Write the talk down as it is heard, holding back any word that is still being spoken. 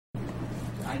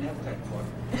I never got caught.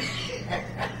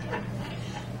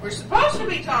 We're supposed to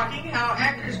be talking how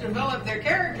actors develop their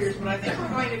characters, but I think we're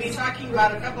going to be talking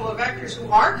about a couple of actors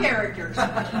who are characters.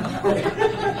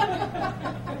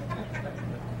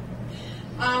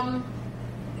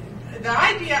 The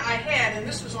idea I had, and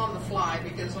this was on the fly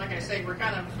because, like I say, we're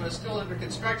kind of still under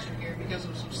construction here because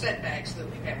of some setbacks that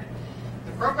we've had.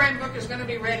 The program book is going to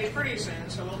be ready pretty soon,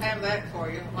 so we'll have that for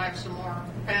you. We'll have some more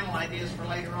panel ideas for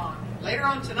later on. Later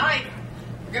on tonight,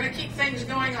 we're going to keep things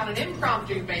going on an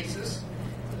impromptu basis.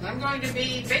 I'm going to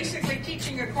be basically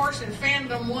teaching a course in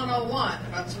Fandom 101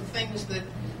 about some things that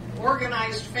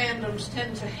organized fandoms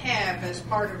tend to have as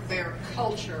part of their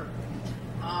culture.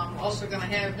 Also going to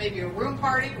have maybe a room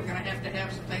party. We're going to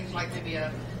have some things like maybe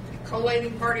a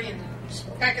collating party and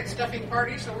packet stuffing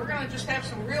party. So we're going to just have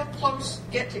some real close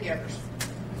get-togethers.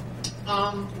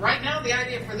 Right now, the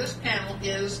idea for this panel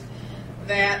is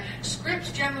that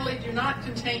scripts generally do not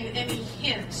contain any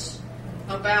hints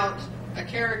about a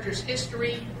character's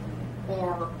history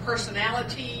or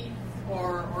personality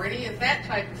or any of that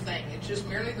type of thing. It's just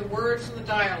merely the words and the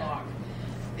dialogue.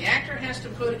 The actor has to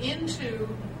put into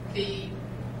the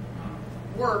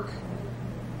work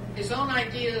his own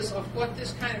ideas of what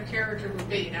this kind of character would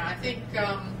be. Now, I think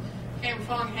Kam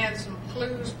Fong had some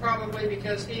clues probably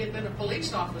because he had been a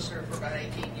police officer for about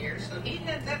 18 years, so he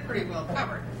had that pretty well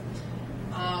covered.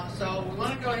 So we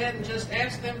want to go ahead and just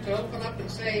ask them to open up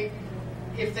and say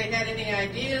if they had any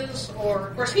ideas, or,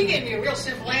 of course, he gave me a real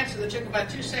simple answer that took about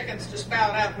 2 seconds to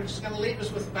spout out, which is going to leave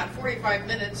us with about 45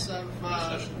 minutes of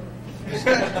discussion.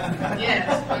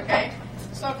 Yes, okay.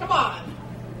 So come on.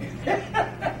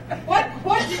 What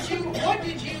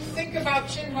did you think about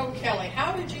Chin Ho Kelly?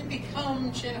 How did you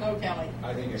become Chin Ho Kelly?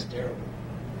 I think it's terrible.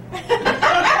 Put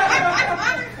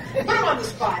him on the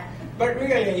spot. But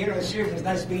really, seriously, it's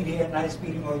nice being here, nice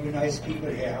meeting all you nice people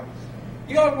here.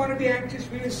 You all want to be actors?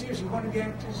 Really seriously, you want to be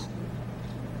actors?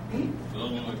 It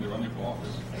doesn't look like they're running for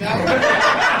office.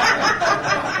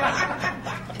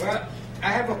 Well,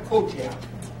 I have a quote here,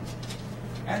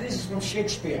 and this is from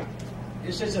Shakespeare.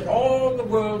 It says that all the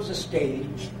world's a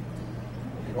stage,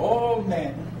 that all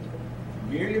men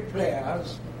merely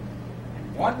players,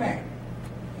 and one man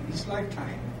in his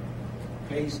lifetime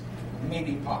plays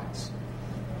many parts.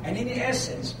 And in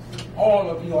essence, all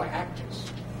of you are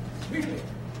actors. Really.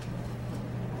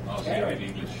 I'll say it in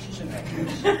English. She's an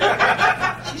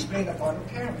actress. She's playing a part of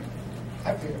Karen.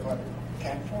 I played a part of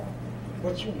Kam Fong.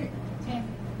 What's your name? Tammy.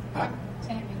 Huh?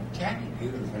 Tammy. Tammy,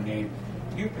 beautiful name.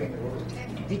 You play the role of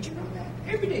Tammy. Did you know that?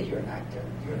 Every day you're an actor.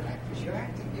 You're an actress. You're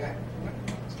acting. You're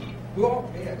acting. We're all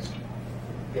players.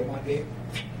 Then one day.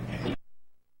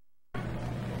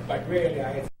 But really,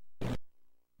 I think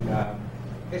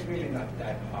it's really not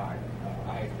that hard.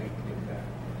 I think that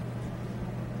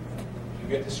you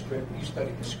get the script, you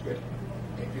study the script.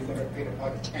 If you're going to play the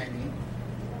part of Tammy,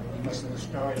 you must know the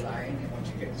storyline. And once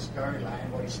you get the storyline,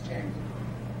 what is Tammy?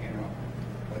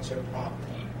 What's her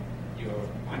problem? You're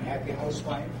unhappy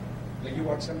housewife, then you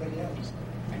want somebody else.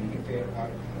 And you can play a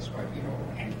part of the housewife,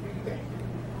 angry.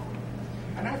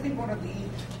 And I think one of the,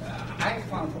 I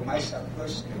found for myself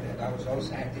personally that I was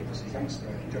always active as a youngster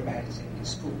in dramatics in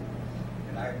school.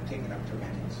 And I've taken up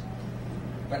dramatics.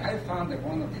 But I found that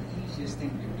one of the easiest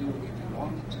things to do if you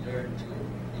wanted to learn to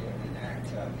be an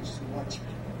actor is to watch it.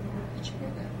 Did you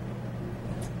know that?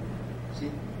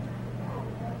 See?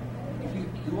 If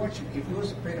you watch it, if you was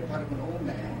to play the part of an old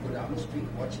man, go down the street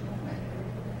and watch an old man.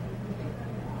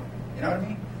 You know what I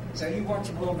mean? So you watch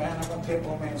an old man, I'm going to play an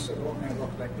old man so the old man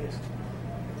looks like this.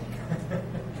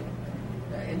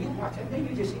 And you watch it, then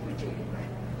you just imitate it,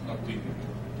 right? Not TV.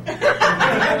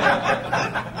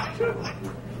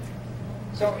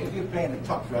 So if you're playing a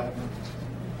truck driver,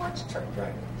 watch a truck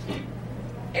driver.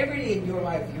 Every day in your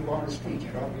life, you're on the street, you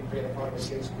play a part of a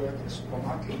sales clerk in the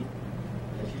supermarket.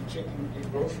 If you're checking your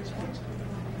groceries,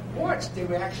 watch the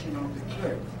reaction of the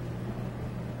clerk.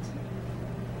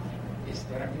 Is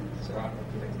that what I mean? So I'm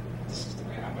like, this is the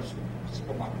man, I'm a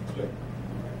supermarket clerk.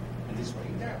 And this is what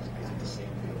he does. I did the same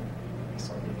thing. That's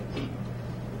all he did.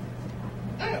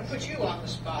 I'm going to put you on the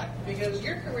spot because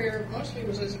your career mostly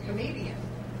was as a comedian.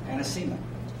 And a singer.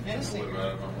 And a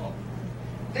singer.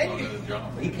 Then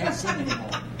He can't sing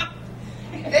anymore.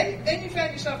 Then you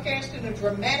found yourself cast in a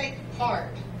dramatic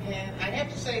part. And I have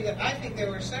to say that I think there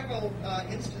were several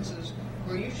instances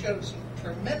where you showed some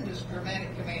tremendous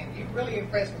dramatic command. You really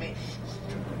impressed me.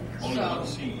 Only one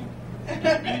scene. In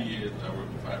many years I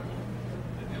worked with Five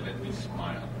and they let me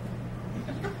smile.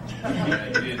 And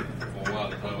I did for a while.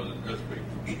 I thought it was an earthquake.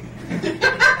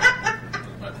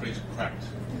 My face cracked.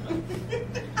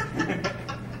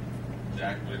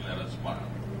 Jack would let us smile.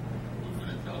 We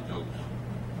would tell jokes.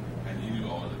 And he knew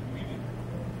all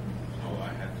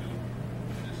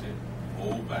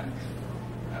back.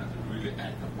 And to really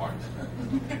act the part.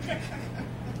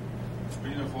 But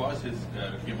you know, for us, it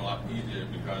became a lot easier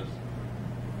because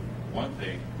one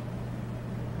thing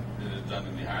that is done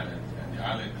in the islands, and the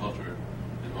island culture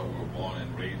is what we were born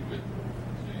and raised with.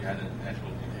 So you had a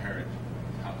natural inherent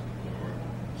talent or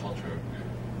culture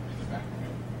in the back of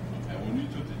you. And when you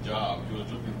took the job, you were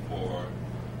looking for,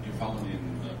 you found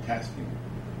in the casting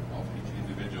of each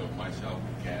individual, myself,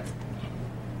 and Kam,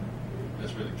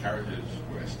 that's where the characters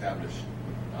were established.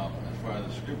 As far as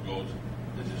the script goes,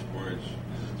 there's just words,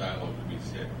 this is dialogue to be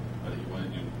said. But he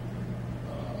wanted you,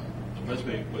 the best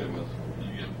way to put it was,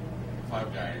 you get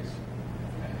 5 guys,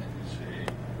 and you say,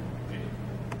 okay,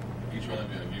 each one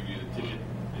of you, I'll give you the ticket,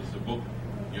 it's the book,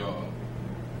 you're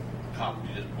a cop,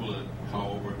 you just pull a car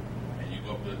over, and you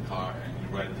go up to the car, and you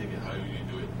write a ticket, however you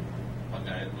do it. One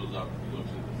guy pulls up, he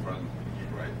looks at the front, he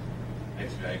writes.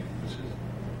 Next guy puts his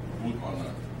boot on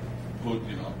a hood,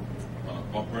 you know, on a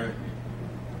bumper, he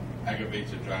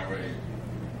aggravates the driver, he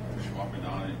pushes him up and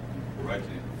down, he writes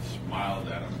it, smiles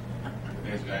at him.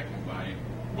 Next guy comes by,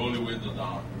 roll the window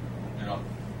down, you know,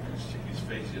 and stick his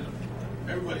face in them.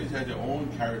 Everybody's had their own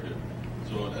character,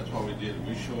 so that's what we did.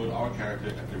 We showed our character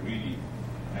at the reading,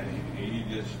 and he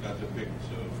just got to pick.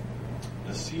 So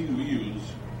the scene we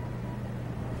used,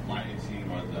 my scene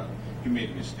was he made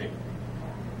a mistake.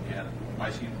 My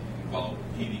scene involved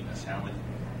eating a sandwich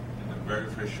in the very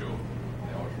first show.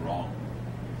 That was wrong.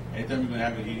 Anytime you're going to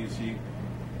have a eating scene,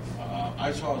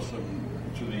 I saw some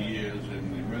through the years,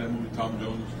 and remember that movie Tom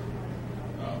Jones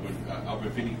with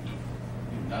Albert Finney?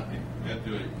 Nothing. You have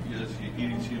to just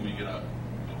eating scene when you get a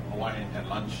Hawaiian at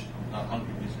lunch, not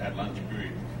hungry, just at lunch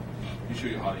period. He show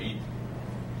you how to eat.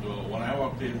 So when I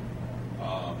walked in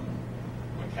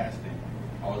for casting,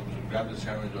 I was to grab the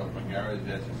sandwich off my garage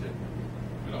desk and said,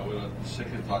 with a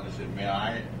second thought, I said, may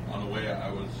I? On the way,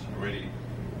 I was already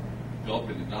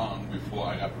gulping it down before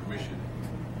I got permission.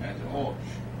 And I said, oh,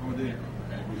 over there.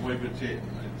 And before he could say it,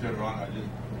 I turned around, I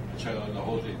just checked out the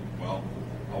whole thing. Well,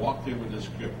 I walked in with the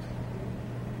script,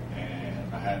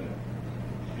 and I had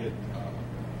a hit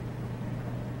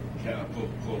can of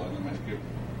Coca-Cola under my script.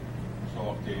 So I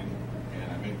walked in,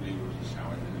 and I made believe it was a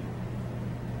sandwich.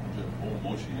 And the whole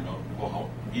motion, you know, for how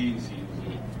eating scenes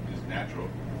is natural.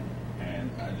 And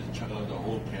I just chuckled out the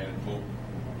whole can of Coke,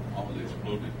 almost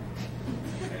exploded.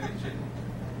 And he said,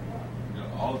 you know,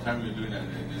 all the time we were doing that,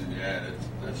 and yeah,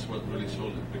 that's what really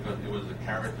sold it, because it was the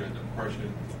character, the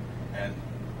person, and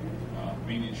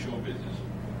being in show business,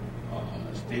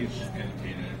 stage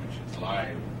entertainer, which is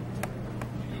live,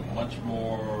 you're much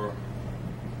more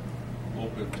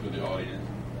open to the audience,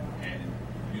 and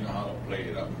you know how to play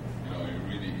it up. You know,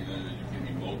 you can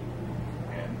emote,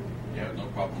 and you have no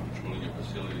problem controlling your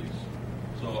facilities.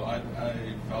 So I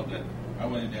felt that I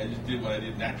went in there, I just did what I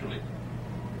did naturally.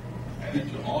 And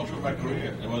it's all through my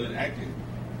career. It wasn't acting.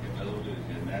 It was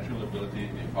your natural ability,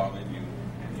 they found in you,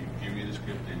 and you give me the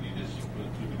script, and you just put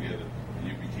the two together, and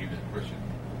you became that person.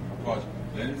 Of course,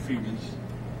 Leonard Freeman's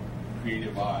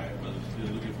creative eye was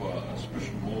still looking for a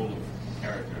special mold of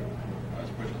character, a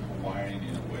special Hawaiian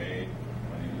in a way.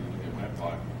 When you look at my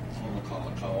part,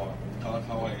 Kalakaua.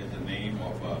 Kalakaua is the name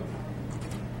of a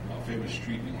famous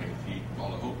street in Waikiki, where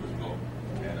all the hookers go.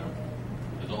 And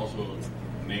it's also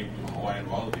named to Hawaiian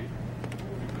royalty,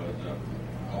 because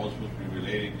I was supposed to be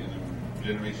related in a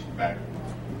generation back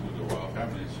to the royal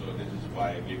family, so this is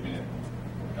why it gave me an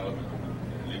element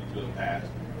of a link to the past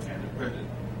and the present.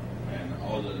 And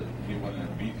he wanted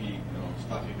a beefy,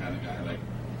 stocky kind of guy,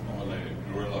 almost like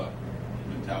a guerrilla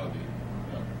mentality,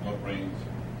 no brains.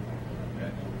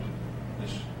 And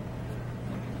this,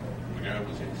 the guy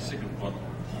was sick and fun,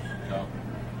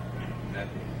 that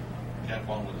Kam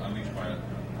Fong would unleash my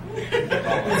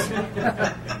powers,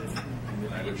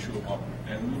 and I would shoot him up.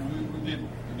 And we did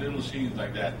little scenes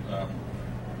like that.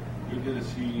 We did a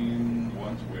scene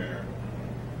once where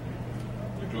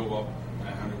we drove up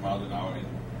 900 miles an hour in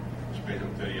space of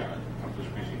 30 yards, come to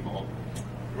Spacing Hall,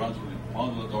 runs with it,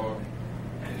 pounds on the door,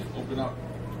 and it opened up.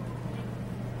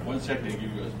 1 second, they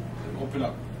give you open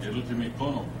up. They looked at me,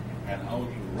 Kono, and I was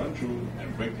to run through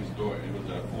and break this door. It was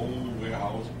an old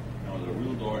warehouse, and it was a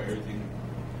real door, everything.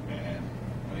 And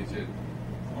when he said,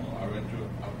 Kono, I ran through,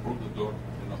 I broke the door,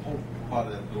 and the whole part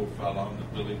of that door fell on the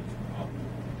building.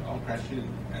 All crashed in.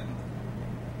 And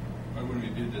right when we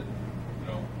did that,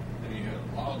 then you heard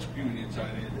a loud screaming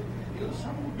inside, and it was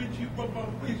son of a bitch, you put my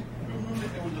place.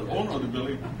 It was the owner of the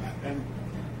building, and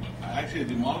I actually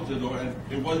demolished the door, and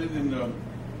it wasn't in the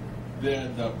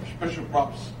special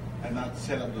props had not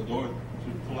set up the door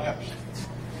to collapse.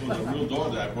 It was a real door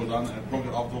that I put on and broke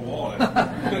it off the wall.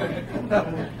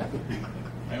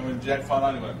 And when Jack found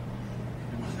out, he went,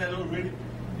 wasn't that little really?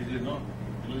 He said, no,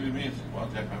 look at me. I said, well,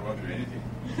 Jack, I won't do anything.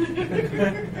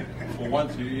 For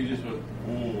once, he just went,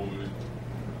 oh, I'm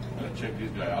going to check this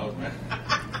guy out, man.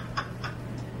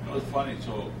 It was funny,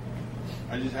 so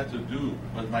I just had to do,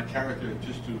 but my character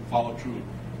just to follow through.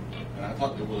 And I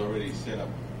thought it was already set up.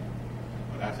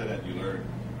 But after that, you learn.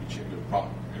 You check the prop,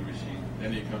 every scene.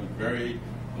 Then it becomes the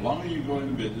longer you go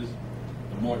into business,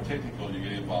 the more technical you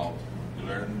get involved. You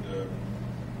learn to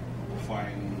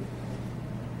find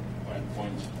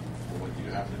points for what you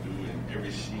have to do in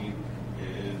every scene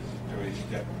is every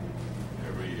step,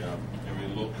 every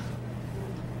look,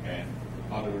 and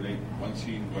how to relate one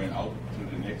scene going out to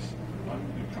the next one,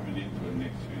 coming into the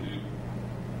next.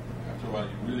 After a while,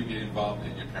 you really get involved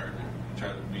in your character. You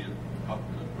try to help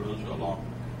the producer along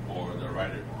or the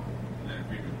writer in an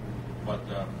agreement. But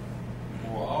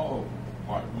for our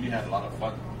part, we had a lot of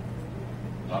fun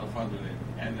with it,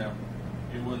 and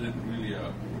it wasn't really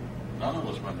none of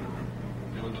us went to.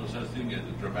 There was no such thing as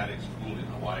a dramatic school in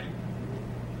Hawaii.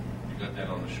 You got that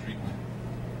on the street,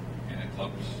 in the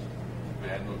clubs. We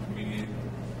had no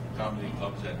comedy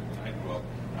clubs at I grew up.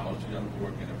 I was too young to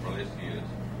work in the burlesque theaters.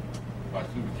 But I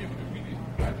still became a comedian.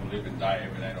 I had to live and die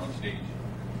every night on stage.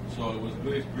 So it was a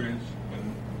good experience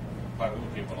when 5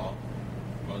 came along.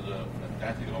 It was a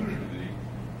fantastic opportunity,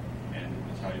 and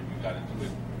that's how we got into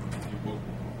it. You booked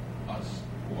us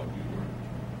for what we were.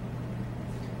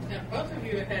 Now, both of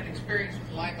you have had experience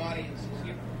with live audiences.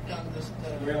 You've done this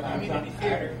Well, community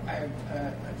theater. I've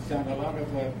done a lot of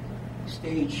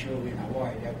stage show in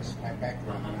Hawaii. That was my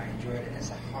background, and I enjoyed it as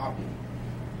a hobby.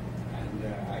 And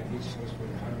I did shows for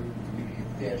the Honolulu Community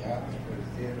Theater, for the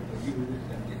Theater for Youth,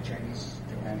 and the Chinese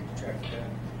Dramatic Theater.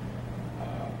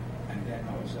 And then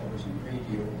also I was in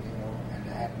radio, and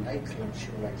I had a nightclub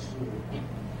show like Zoulou.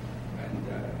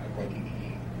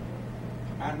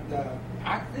 And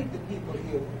I think the people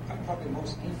here are probably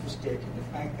most interested in the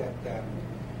fact that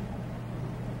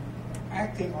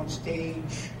acting on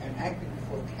stage and acting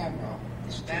before camera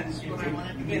is That's what I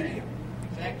wanted to get at.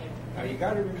 Exactly. Now you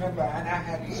got to remember, and I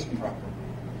had this problem,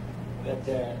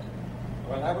 that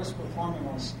when I was performing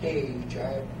on stage,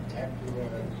 I had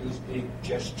to use big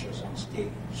gestures on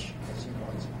stage. Because,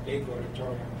 it's a big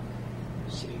auditorium,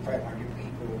 sitting 500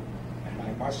 people, and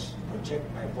I must project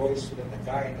my voice so that the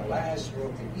guy in the last row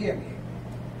can hear me.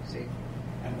 See?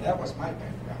 And that was my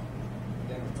background. And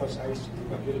then, of course, I used to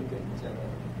do a little bit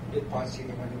parts here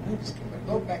when the movies came, but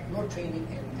no training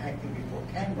in acting before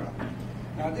camera.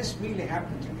 Now, this really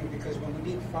happened to me because when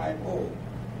we did 5-0,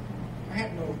 I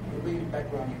had no real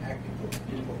background in acting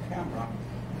before camera,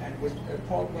 and it was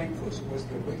Paul Wenkos, who was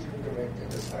the original director,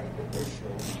 that started the first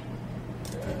show,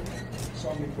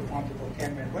 saw me perform before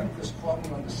camera, and Wenkos called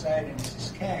me on the side and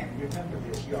says, Kam, remember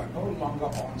this, you are no longer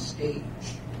on stage,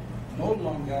 no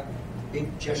longer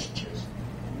big gestures,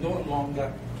 no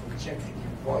longer projecting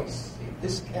your voice. See,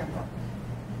 this camera,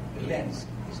 the lens,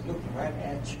 is looking right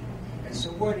at you. And so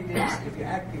what it is, if you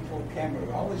act before camera,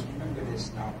 always remember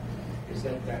this now, is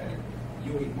that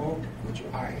you emote with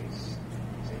your eyes.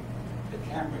 See? The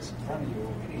camera's in front of you,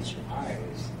 and it's your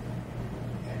eyes.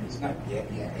 And it's not,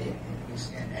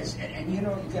 and you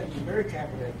got to be very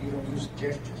careful that you don't use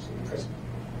gestures, because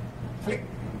flick,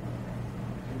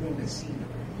 you ruin the scene.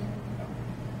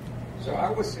 So I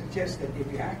would suggest that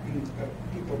if you're acting,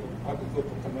 people will probably go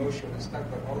for commercial and stuff,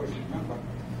 but always remember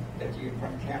that you're in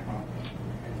front of camera.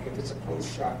 If it's a close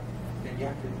shot, then you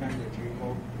have to remember that you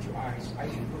emote with your eyes. I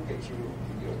can look at you,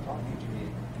 and you're talking to me,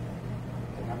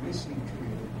 and I'm listening to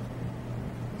you,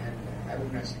 and I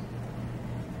would not say,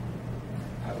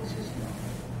 I was just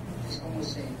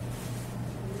almost saying,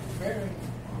 very,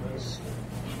 very slow.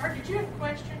 Art, did you have a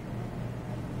question?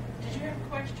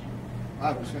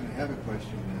 I was going to have a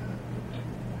question.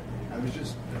 I was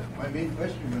just, my main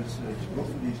question was to both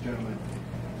of these gentlemen.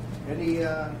 Any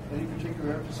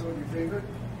particular episode your favorite?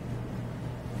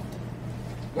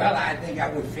 Well, I think I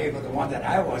would favor the one that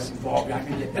I was involved in. I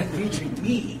mean, featuring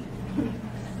me.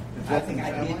 I think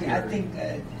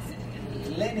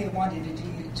Lenny wanted to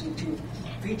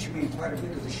feature me in quite a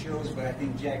bit of the shows, but I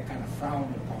think Jack kind of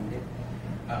frowned upon it.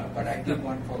 But I did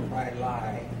one called Why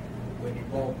Lie, when it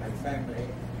involved my family,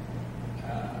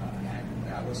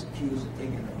 and I was accused of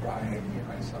taking a bribe,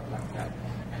 and stuff like that.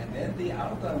 And then the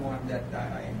other one that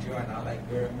I enjoy and I like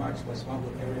very much was one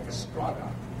with Eric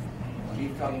Estrada. He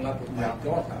fell in love with my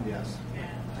daughter. Yes.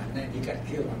 And then he got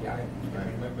killed on the island. I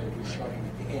remember he was shot him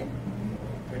at the end. He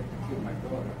tried to kill my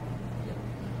daughter.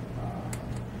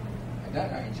 And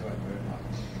that I enjoyed very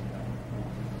much.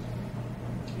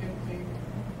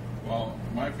 Well,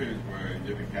 my favorites were in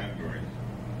different categories.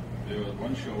 There was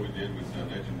one show we did with the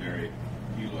legendary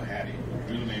Hilo Hattie. Her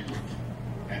real name was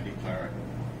Andy Clara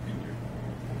Ginger.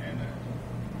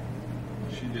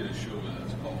 she did a show with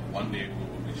us called One Day We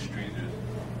Will Be Strangers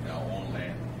in Our Own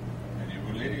Land. And it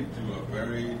related to a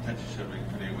very touchy subject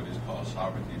today, what is called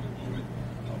sovereignty, the movement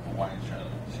of Hawaiian trying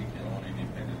to seek their own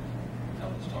independence,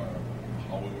 tell the story of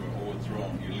how we were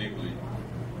overthrown illegally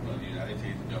by the United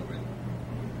States government.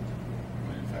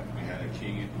 When in fact we had a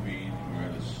king and queen, we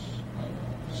were a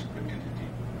separate entity,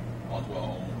 also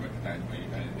our own recognized by the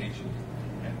United Nations.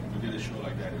 And we did a show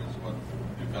like that. It was about a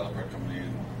developer coming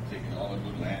in, taking all the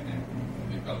good land and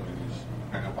developing these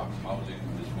cracker box housing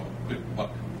just for a quick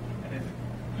buck. And then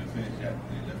when we finished that,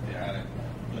 they left the island.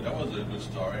 So that was a good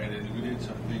story. And then we did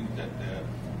some things that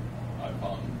I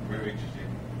found very interesting.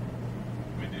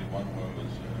 We did one where it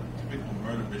was a typical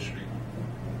murder mystery,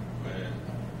 where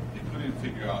they couldn't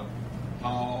figure out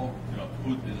how,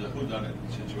 who is a whodunit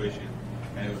situation.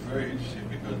 And it was very interesting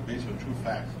because based on true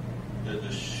facts, there's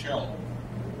a shell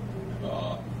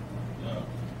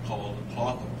called the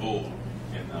cloth of gold.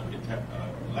 In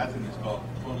Latin, it's called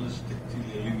Conus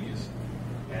tectilineus.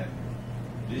 And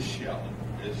this shell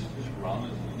is just round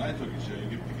as a knife looking shell. You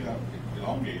can pick it up,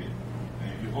 elongate it,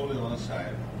 and if you hold it on the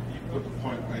side, you put the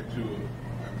point right to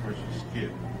a person's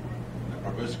skin, the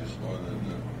proboscis or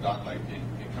the dot-like thing.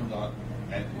 It comes out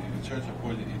and it inserts a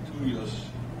poison into your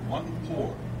one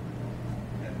pore,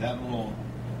 and that alone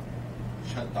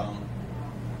shut down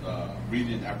the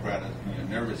breathing apparatus in your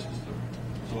nervous system.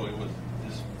 So it was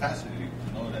just fascinating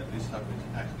to know that this stuff is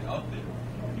actually out there.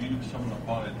 You stumble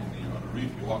upon it on the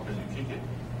reef, you walk and you kick it,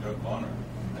 you're a goner.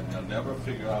 And they'll never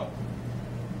figure out,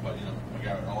 but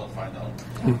McGarrett always find out.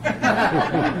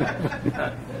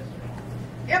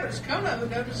 Yeah, but it's Kona who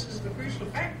notices the crucial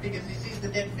fact because he sees the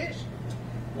dead fish.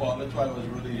 Well, that's why it was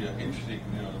really interesting,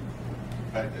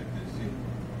 the fact that this thing,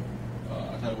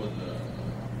 I thought it was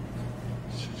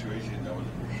a situation that was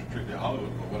strictly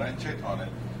Hollywood, but when I checked on it,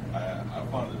 I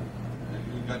found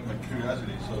it got my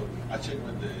curiosity. So I checked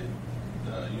with the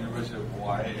University of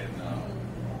Hawaii and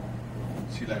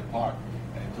Sea Life Park,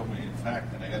 and it told me, in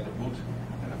fact, and I got the books,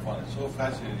 and I found it so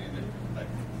fascinating that, like,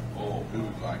 oh, here we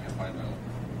go, I can find out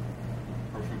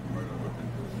perfect murder weapon.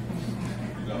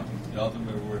 The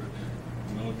ultimate word,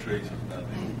 no trace of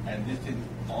nothing. And this thing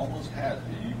almost has,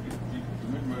 you could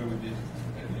commit murder with this,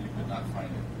 and you could not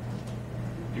find it.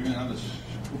 Even on the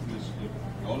scrupulous look.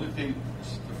 The only thing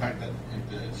is the fact that if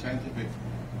the scientific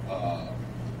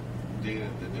data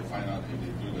that they find out if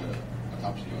they do the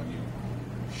autopsy on you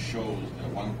shows that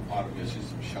one part of your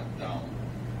system shut down,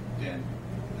 then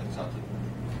that's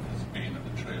the beginning of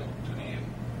the trail to the end.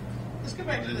 Let's go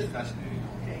back to the fascinating.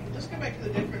 Okay, let's go back to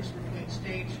the difference between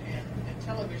stage and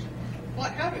television.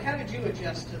 How did you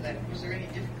adjust to that? Was there any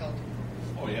difficulty?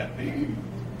 Oh yeah,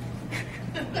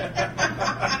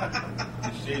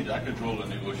 on stage, I control the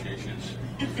negotiations.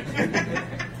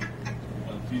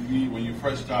 On TV, when you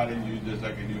first started, you just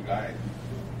like a new guy.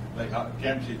 Like how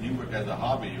Kam said, you work as a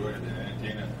hobby, you work as an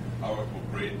entertainer, I work for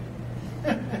bread.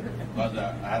 But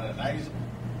I had a nice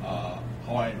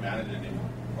Hawaiian manager named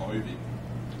Oivi.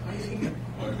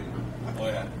 Oh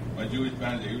yeah, my Jewish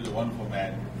manager, he was a wonderful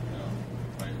man.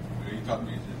 He taught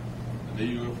me, he said, the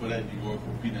day you work for that, you work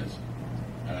for peanuts.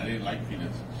 And I didn't like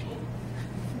peanuts, so.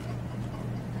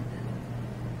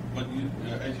 But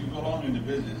as you go along in the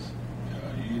business,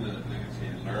 you either, like I say,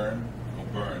 learn or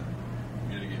burn.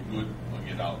 You either get good or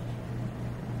get out.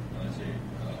 When I say,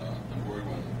 the word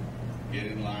was get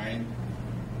in line,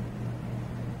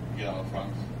 get out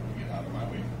front, get out of my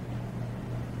way.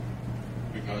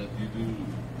 Because you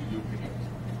do pick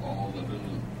up all the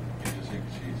little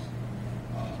idiosyncrasies.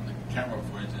 The camera,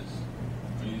 for instance,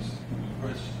 when you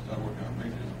first start working on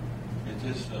pictures, it's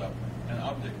just an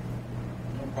object,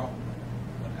 no problem.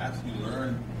 But after you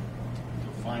learn to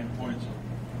find points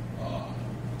of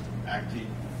acting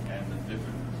and the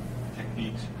different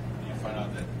techniques, you find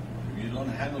out that if you don't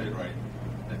handle it right,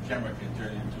 the camera can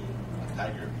turn into a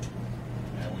tiger.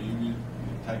 And when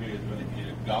the tiger is going to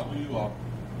either gobble you up,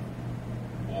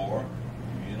 or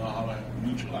if you know how to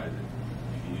neutralize it,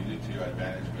 you can use it to your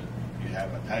advantage. But you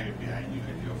have a tiger behind you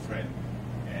as your friend,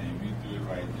 and if you do it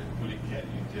right, the bully cat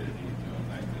utility into a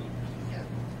 9mm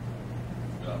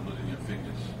without losing your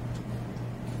fingers.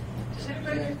 Does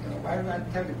anybody? I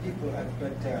tell the people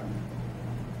that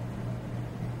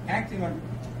acting on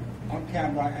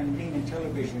camera and being in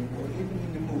television, or even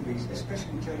in the movies,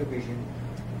 especially in television,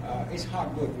 is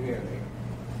hard work, really.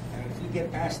 If you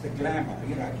get past the glamour, at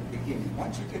the beginning,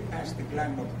 once you get past the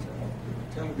glamour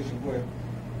of television work,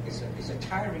 it's a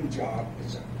tiring job.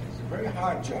 It's a very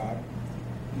hard job.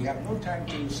 You have no time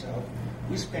to yourself.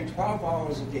 We spend 12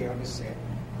 hours a day on the set,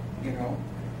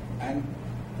 and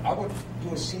I would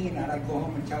do a scene and I'd go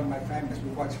home and tell my family, as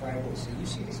we watch 5 hours, so you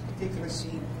see this particular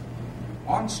scene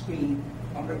on screen,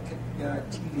 on the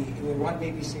TV, it will run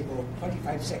maybe say about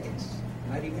 25 seconds,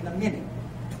 not even a minute.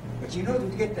 But you know,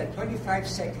 to get that 25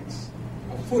 seconds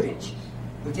of footage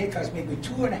will take us maybe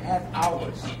 2.5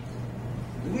 hours.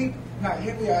 Now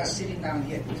here we are sitting down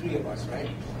here, the three of us, right?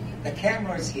 The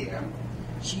camera is here.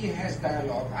 She has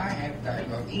dialogue, I have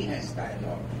dialogue, he has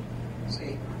dialogue.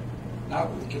 See? Now,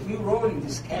 if we're rolling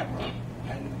this camera,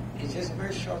 and it's just a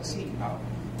very short scene now,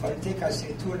 but it takes us,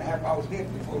 say, 2.5 hours later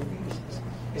before we finish this.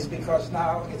 It's because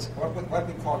now it's what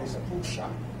we call is a pull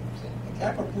shot. See? The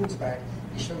camera pulls back,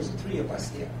 it shows the three of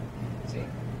us here. See?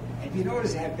 And you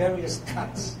notice they have various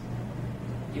cuts.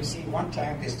 You see one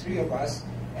time there's three of us,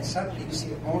 and suddenly you see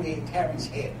only Karen's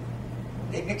head.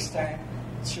 The next time,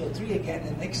 show three again,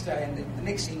 the next time, the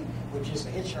next scene, which is a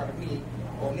headshot of me,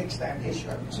 or next time a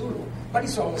headshot of Zoulou. But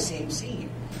it's all the same scene.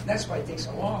 That's why it takes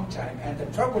a long time. And the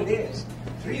trouble is,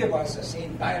 three of us are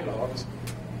saying dialogues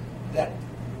that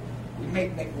we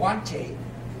make one take,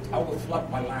 I will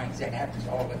flub my lines. That happens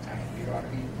all the time. You know what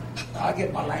I mean? I'll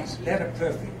get my lines letter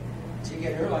perfect. So you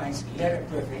get her lines letter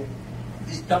perfect.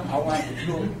 This dumb Hawaiian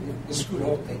will screw the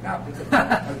whole thing up because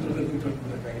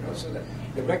you know, so the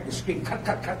director will scream, cut,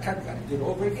 gotta do it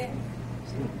over again.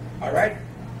 See? All right?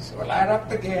 So I light up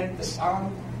again, the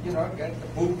sound, you know, the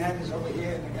boom hand is over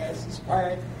here, and the guy's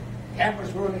inspired,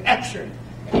 camera's rolling, action,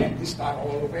 and then we start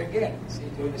all over again. See,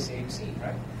 doing the same scene,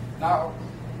 right? Now,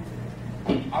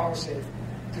 I will say,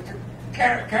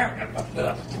 Karen,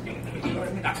 you know what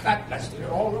I mean? Let's do it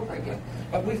all over again.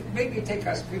 But maybe it take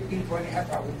us 15, 20 half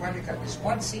hours. We finally got this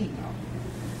one scene now.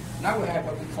 Now we have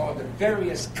what we call the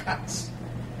various cuts.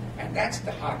 And that's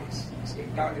the hardest. See,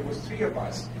 now there was three of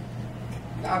us.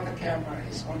 Now the camera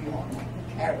is only on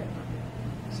Karen.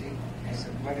 See, it's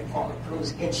what they call a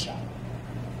close headshot.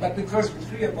 But because the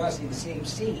three of us in the same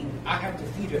scene, I have to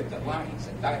feed her the lines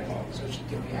and dialogue so she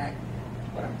can react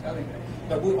to what I'm telling her.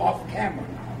 But we're off camera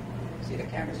now. See, the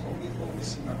camera's only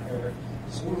focusing on her.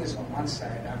 Zoulou is on one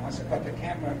side, I'm on one side. But the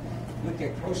camera, we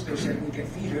get close to her so we can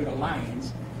feed her the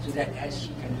lines so that as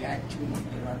she can react to me,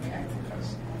 you know, react with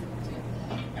us. See?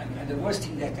 And the worst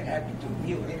thing that can happen to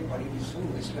me or anybody in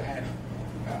Zoulou is to have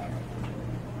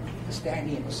a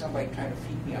stand-in or somebody trying to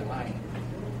feed me a line.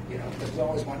 You know, because we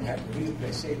always want to have the real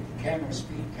play. Say, camera's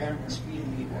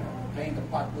feeding me, playing the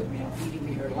part with me and feeding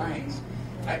me her lines.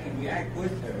 I can react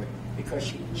with her because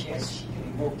she can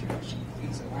emote, you know, she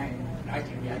feeds a line and I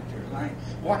can react to her line.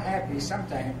 What happens is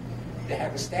sometimes they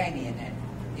have a stand-in and,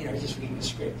 you know, just reading the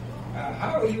script.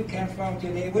 How are you, Kam Fong,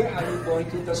 today? Where are you going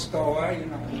to the store? You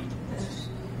know what I mean?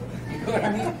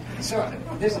 So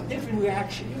there's a different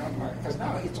reaction, you know, because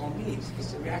now it's on me.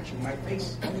 It's the reaction. My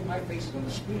face, only my face is on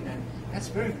the screen, and that's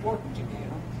very important to me, you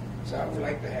know. So I would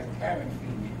like to have Karen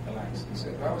feed me the lines. So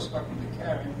if I was talking to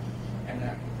Karen, and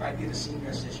if I did a scene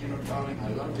that says, you know, darling, I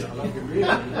love you really, you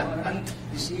know what I mean?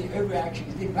 You see, her reaction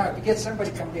is different. Now, to get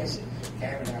somebody come there and say,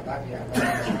 Karen, I love you.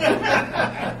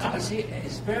 You see,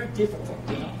 it's very difficult,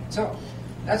 you know. So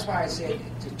that's why I said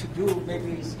to do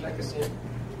maybe, like I said,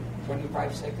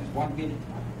 25 seconds, 1 minute,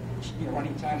 you know,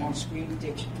 running time on screen, it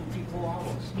takes you 2, 3, 4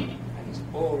 hours. And it's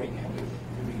boring, and we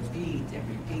repeat and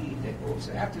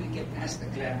so after we get past the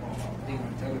glamour of being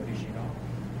on television, you know,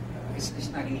 it's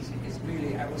not easy. It's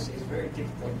really, I would say, it's a very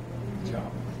difficult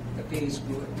job. The pay is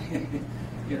good.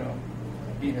 You know,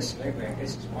 being a celebrity, I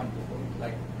guess, is wonderful.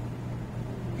 Like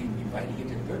being invited here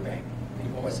to the Burbank.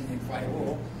 If I wasn't in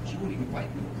 5-0, she wouldn't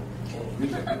invite me. Or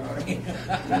really, you know what I mean?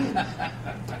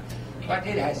 But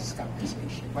it has its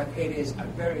compensation. But it is a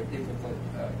very difficult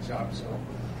job. So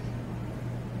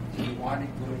if you want it,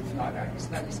 good. If not,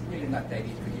 it's really not that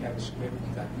easy. You have a script.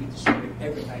 You got to read the script.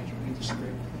 Every night you read the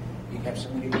script. You have so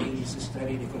many pages to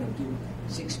study. They're going to do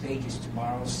 6 pages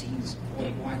tomorrow, scenes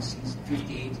 41, scenes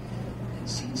 58, and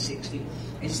scene 60.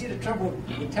 And you see, the trouble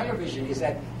with television is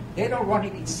that they don't run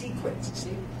it in sequence,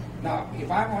 see? Now,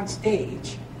 if I'm on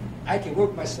stage, I can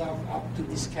work myself up to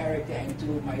this character and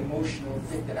do my emotional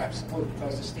bit that I'm supposed to,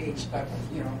 because the stage starts,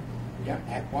 you know,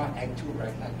 act 1, act 2,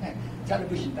 right like that.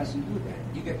 Television doesn't do that.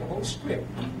 You get the whole script,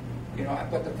 you know,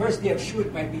 but the first day of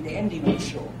shoot might be the ending of the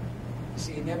show.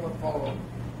 See, you never follow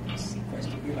a sequence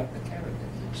to build up the character.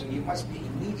 So you must be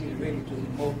immediately ready to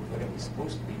emote whatever it's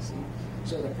supposed to be, see?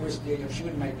 So the first day of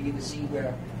shooting might be the scene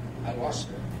where I lost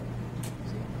her.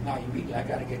 See? Now immediately I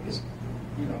gotta get this,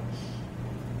 you know,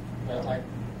 well, I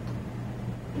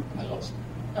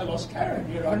lost Karen,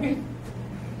 you know what I mean?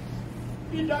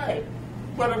 He died.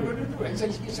 What am I going to do? And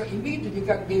so immediately you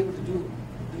got to be able to do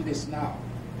this now.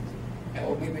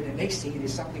 Or maybe the next scene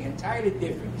is something entirely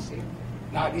different, you see?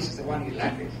 Now this is the one you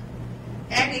like it.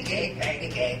 Candy cake,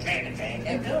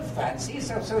 and no fun, see?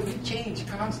 So you change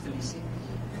constantly, see?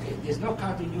 there's no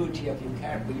continuity of your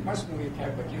character. You must know your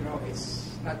character, but you know it's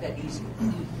not that easy.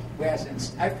 Whereas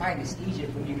I find it's easier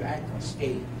for me to act on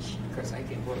stage because I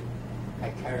can work my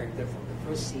character from the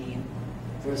first scene,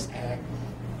 first act,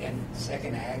 and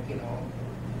second act, you know,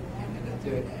 and then the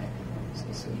third act.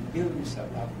 So you build yourself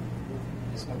up.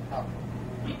 There's no problem.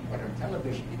 But on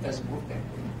television, it doesn't work that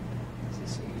way.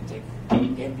 So you take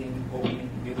ending, opening,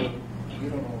 middle. You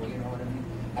don't know, you know what I mean?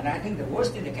 And I think the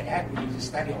worst thing that can happen is to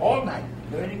study all night,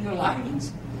 learning your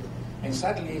lines, and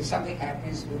suddenly something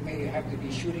happens. We may have to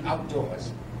be shooting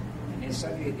outdoors, and then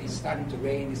suddenly it's starting to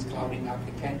rain, it's clouding up.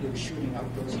 They can't do the shooting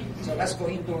outdoors. So let's go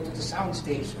indoors to the sound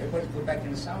stage. So everybody go back to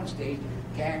the sound stage.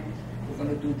 We're going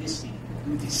to do this scene,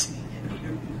 do this scene.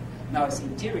 Now it's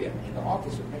interior in the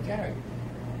office with my character.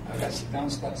 I've got to sit down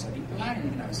and start studying the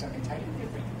line. Now it's something entirely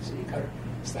different. So you got to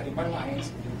study my lines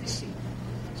and do this scene.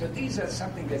 So these are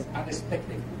something that's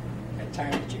unexpected at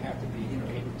times that you have to be, you know,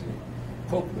 able to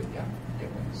cope with. Yeah.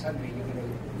 Suddenly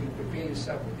you prepare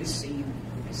yourself for this scene,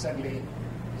 and suddenly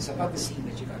it's another scene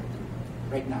that you got to do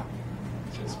right now.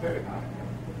 So it's very hard.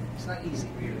 It's not easy,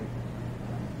 really.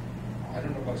 I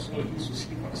don't know about Zoulou. He used to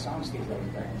sleep on the soundstage all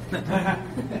the time.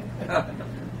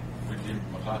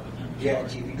 Yeah,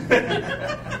 Jimmy.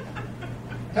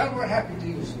 Tell me what happened to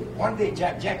you, Zoulou. One day,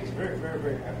 Jack is very, very,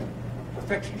 very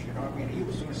perfectionist, you know what I mean? He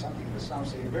was doing something with the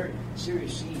soundstage, a very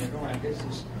serious scene, you know, and there's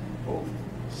this old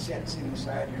set sitting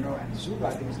inside, you know, and Zoulou,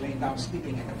 I think, was laying down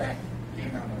sleeping in the back.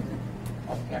 You know,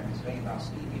 off camera, he's laying down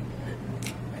sleeping.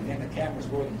 And then the camera's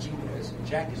rolling Jimmy. So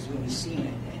Jack is doing his scene,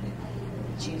 and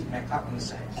Jimmy's back up on the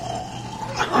side.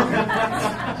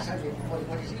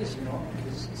 What is this, you know?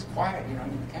 It's quiet, you know, I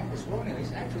mean, the camera's rolling,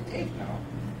 it's actual take now.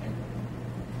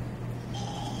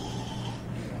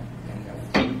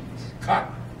 And cut.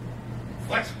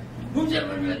 What? Who's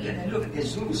ever and look at the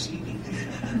Zoulou sleeping.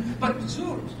 But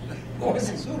Zoulou, it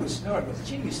wasn't Zoulou snoring, it was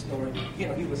Jimmy snoring. You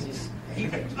know, he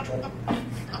went to trouble.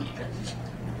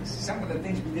 Some of the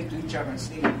things we did to each other on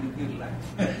stage, we did laugh.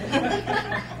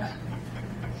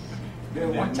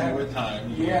 One time, one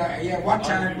time.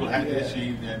 People had their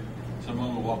scene, and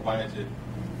someone would walk by and say,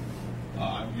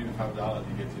 I'm giving you $5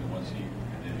 to get to the one scene,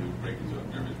 and then he would break into a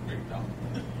nervous breakdown.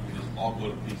 We just all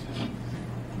go to pieces.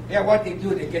 Yeah, what they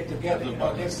do, they get together. You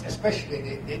know,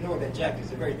 especially they know that Jack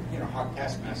is a very, you know, hot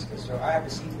taskmaster. So I have a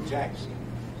scene with Jack. It's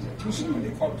a twosome.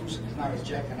 They call it twosome because now it's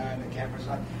Jack and I and the camera's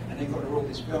on, and they're going to roll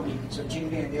this film. So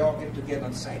Jimmy and they all get together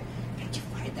on site. Get your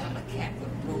 $5 cap with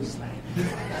a blues line.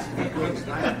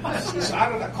 So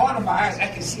out of the corner of my eyes, I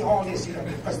can see all this, you know,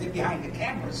 because they're behind the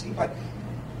camera. See, but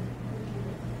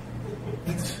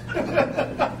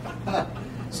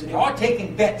so they're all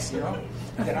taking bets, you know,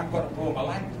 that I'm going to blow my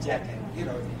line with Jack. And, you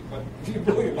know, but if you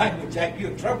blow your line with Jack,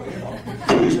 you're in trouble, you know.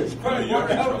 He says, what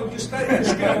the hell did you study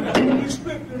this guy? You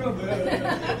know,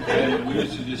 and we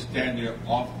used to just stand there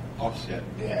offset,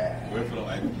 yeah, away from the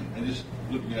light, and just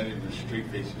looking at him with straight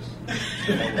faces.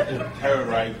 You know,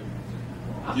 terrorizing.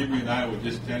 Jimmy and I would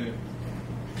just stand there,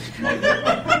 smug.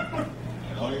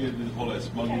 And all you had to do is hold that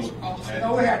smug look.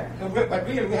 No, but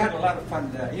really, we had a lot of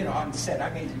fun, you know, on set. I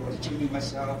mean, it was Jimmy,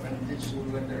 myself, and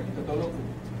Zoulou, and the local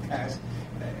cast.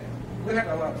 We had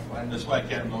a lot of fun. That's why I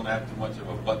can't don't have too much of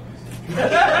a butt.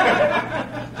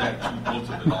 Jack threw both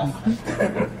of it off.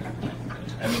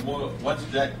 And the more, once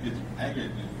Jack gets angry,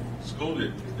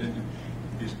 scolded, then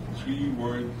his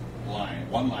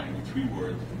one line with 3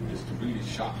 words is to really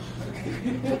shock.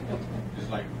 It's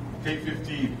like, take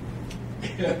 15.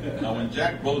 Now when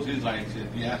Jack blows his line,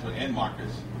 he asks for end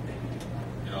markers.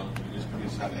 You know, we just put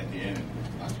this out at the end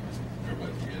and not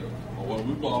everybody together. But when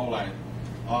we blow our line,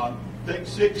 take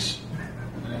 6.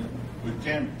 And then with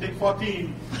 10, take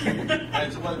 14.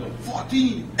 And somebody goes,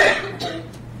 14!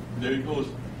 There he goes.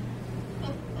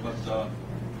 But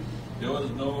there was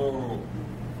no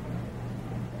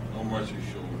mercy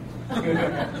shown.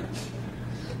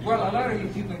 Well, a lot of you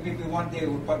people maybe one day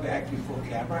will probably act before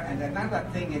camera. And another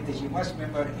thing that you must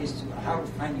remember is how to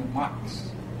find your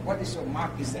marks. What is your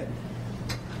mark is that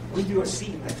we do a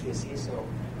scene like this here. So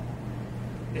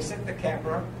they set the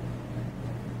camera.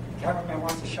 The cameraman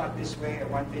wants a shot this way. I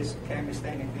want this. The camera's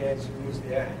standing there. Zulu's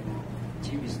there.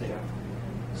 Jimmy's there.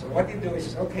 So what they do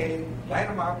is, okay, line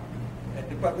them up.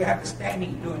 But we have the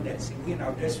standing doing that. See, you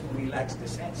know, this will relax the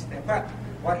sense. But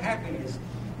what happened is,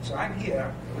 so I'm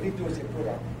here. What they do is they put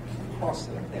a cross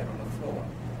like that on the floor,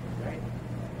 right?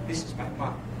 This is my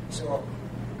mark. So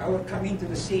I would come into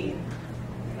the scene,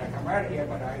 and I come out of here,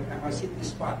 but I must hit this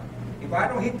spot. If I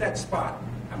don't hit that spot,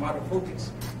 I'm out of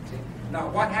focus. See? Now,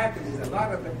 what happens is a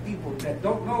lot of the people that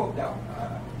don't know that,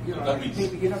 you know,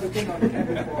 maybe you know the thing on the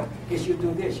camera before is you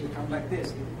do this, you come like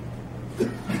this.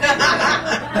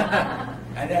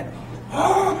 And then,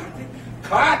 oh,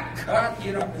 cut,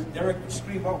 you know, Derek would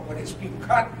scream out when they scream,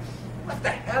 cut. What the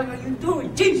hell are you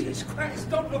doing? Jesus Christ,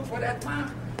 don't look for that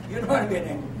mark. You know what I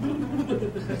mean?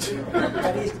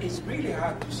 But it's really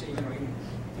hard to say, you know,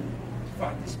 to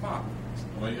find this mark.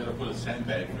 Well, you gotta put a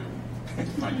sandbag to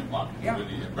find your mark. It's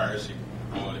really embarrassing.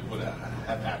 You know, they put a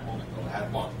hat on it, or a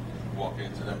hat box, walk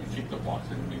into them, you kick the box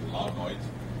and it makes a loud noise,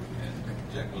 and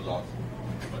Jack goes off.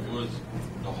 But it was,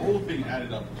 the whole thing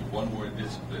added up to one word,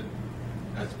 discipline.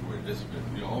 That's the word, discipline.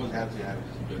 You always have to have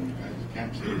discipline. As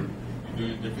Kam said, you're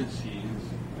doing different scenes,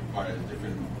 requires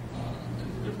different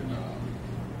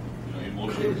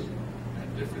emotions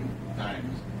at different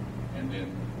times, and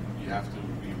then you have to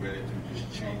be ready to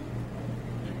just change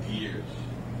the gears.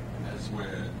 That's where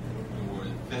the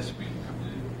word thespian comes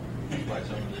in. That's why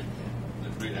some of the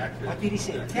great actors. What did he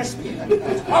say? Thespian?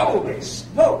 Holy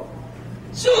smoke!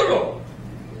 Zoulou!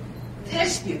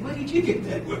 Thespian? Where did you get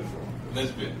that word from?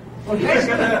 Lesbian. Oh,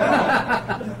 lesbian!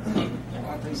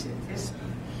 What did he say?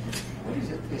 Thespian? What is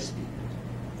a thespian?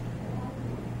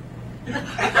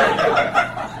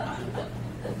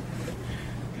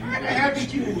 How the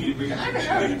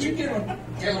hell did you get on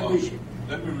television?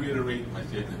 Let me reiterate my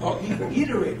statement. Oh,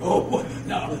 reiterate. Oh,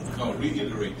 no. No,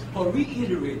 reiterate. Oh,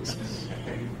 reiterate.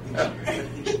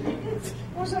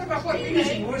 What's that about what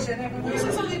Rita ate? What's that about? You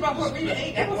said something about what Rita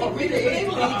ate. That was Oh, what Rita Rita ate.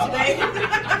 ate today.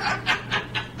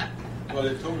 Well,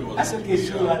 they told me what That's okay,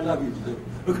 Zoulou. I love you, Zoulou.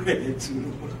 Okay,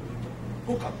 Zoulou.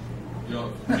 Hook up. You know,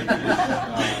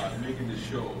 making the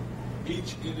show,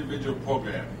 each individual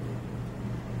program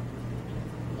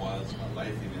was a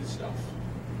life in itself.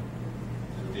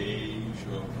 The day you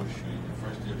show up for shooting, the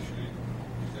first day of shooting,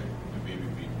 is like the baby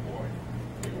being born.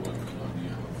 You work on you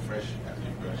have a fresh after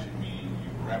your production meeting,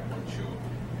 you wrap one show,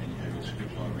 and you have your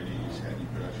script already, you set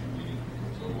your production meeting.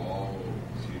 So we'll all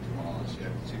see you tomorrow. See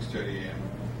at 6:30 a.m.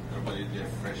 Everybody's there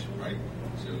fresh, right?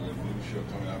 So a new show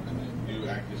coming up, and then new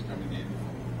actors coming in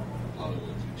from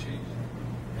Hollywood to change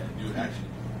and new action.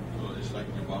 So it's like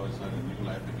you've always had a new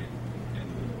life again. And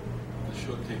the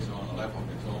show takes on a life of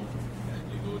its own, and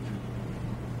you go through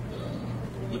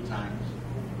the good times,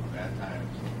 bad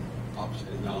times, ups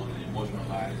and downs, the emotional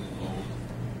highs and lows.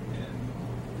 And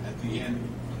at the end,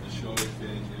 when the show is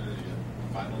finished, you know,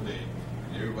 the final day,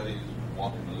 and everybody's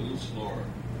walking a little slower,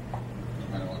 no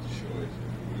matter what the show is.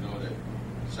 We know that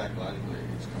psychologically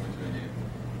it's coming to an end.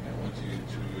 And once you get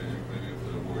through it, everybody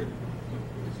for the word,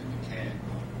 it's in the can.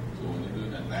 So when you're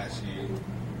doing that last year,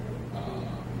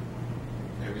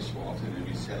 every so often it'll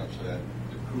be set up so that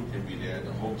the crew can be there,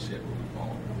 the whole set will be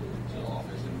called. So the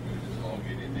office and the musicians all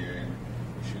get in there and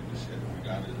shoot the set,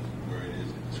 regardless of where it is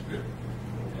in the script.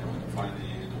 And when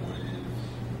finally the word is,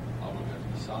 oh my God,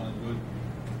 the sound is good,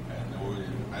 and the word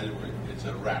is, either way, it's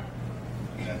a wrap.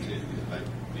 And that's it. It's like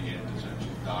the end. It's like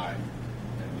you die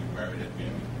and you bury that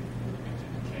baby into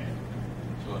the can.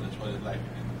 So that's what it's like.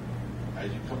 And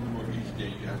as you come to work each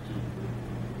day, you have to,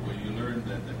 well, you learn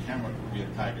that the camera could be a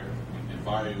tiger, it can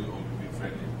devour you or it can be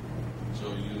friendly.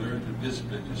 So you learn to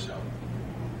discipline yourself,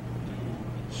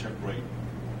 to separate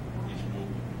each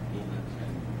movement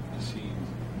and the scenes.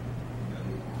 And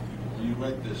when you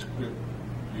write the script,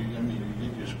 you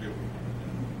get your script,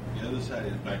 and the other side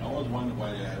is blank. I always wondered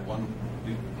why they had one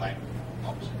big blank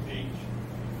opposite page,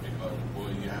 because boy,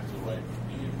 you have to write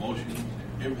the emotions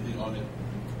and everything on it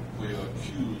for your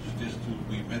cues just to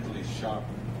be mentally sharp.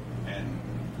 And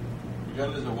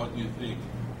regardless of what you think,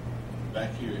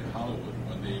 back here in Hollywood,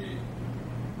 when they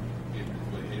get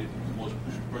the most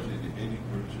crucial person is the editing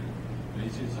producer, and he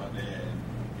sits on there and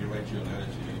he writes you a letter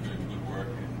saying you're doing good work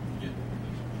and you get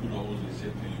kudos they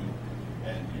said to you,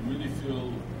 and you really feel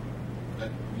that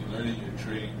you're learning your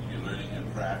trade, you're learning your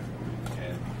craft,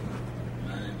 and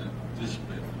learning the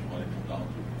discipline is what it comes down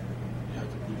to. You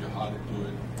have to put your heart into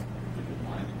it, put your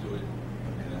mind into it,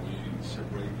 and then when you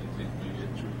separate the thing, when you get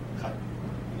through, cut,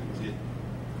 that's it.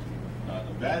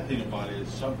 The bad thing about it is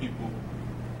some people,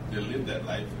 they live that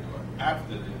life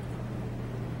after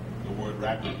the word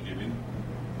rap is given,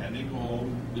 and they go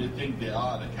home, they think they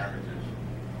are the characters,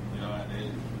 you know, and they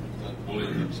start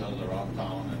bullying themselves around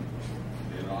town, and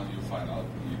later on you find out,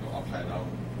 you go upside down,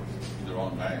 you're the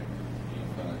wrong guy.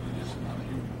 You're just another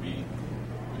human being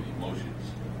with emotions,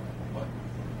 but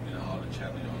you know how to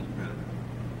channel your own better.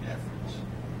 The efforts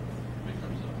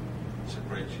becomes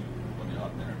separates you from the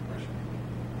ordinary person.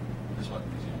 That's what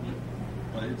makes you good.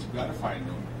 But it's gratifying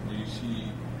though when you see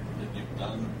that you've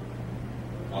done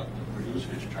what the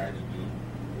producers tried to do,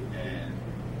 and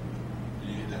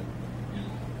you hit that, you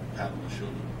pat on the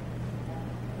shoulder.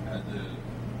 And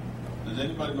does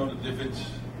anybody know the difference?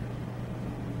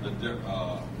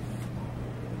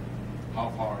 How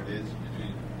far it is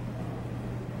between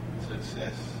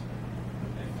success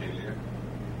and failure.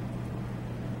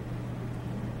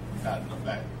 Pat on the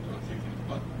back, kicking the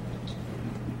butt.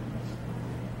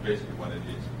 Basically what it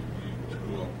is. You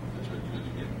screw up, that's what you're going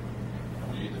to get. And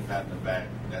when you get the pat on the back,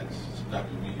 that's what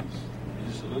it means.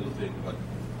 It's just a little thing, but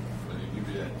when they give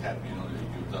you that tap, you know that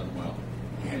you've done well.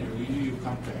 And you renew your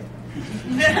contract.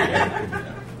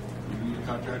 Yeah. You renew your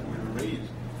contract with a raise.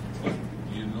 But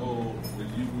you know,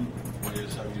 when you by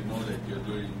yourself, you know that you're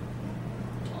doing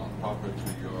proper to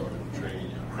your trade,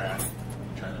 your craft,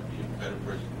 you're trying to be a better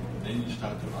person. Then you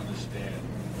start to understand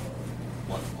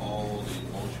what all the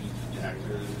emotions and the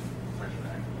actors and professional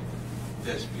actors,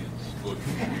 thespians, go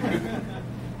through.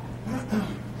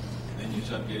 And then you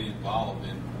start getting involved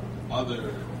in other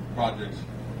projects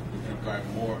which require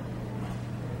more.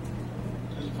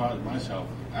 As far as myself,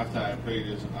 after I played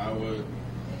this, I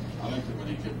liked it when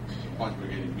the parts were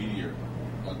getting meatier,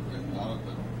 but in a lot of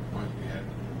the parts we had,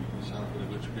 we started with a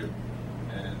good script,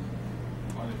 and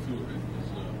quite a few of it was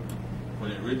when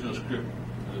the original script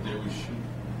the day we shoot,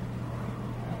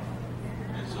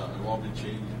 it's all been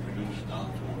changed and reduced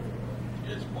down to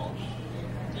yes, boss,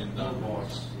 been done,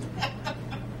 boss,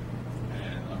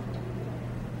 and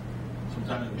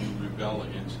sometimes we rebel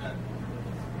against that,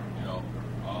 you know.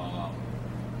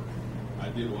 I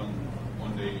did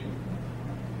one day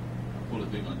pull a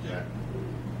thing on Jack.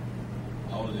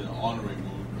 I was in an honoring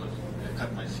mood because they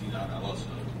cut my scene out. I lost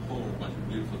a whole bunch of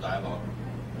beautiful dialogue.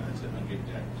 And I said, I'll get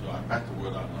Jack. So I passed the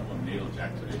word out. I'm going to nail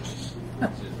Jack today.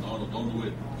 I said, no, don't do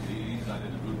it. He's not in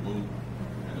a good mood.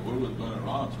 And the word was going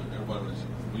around, so everybody was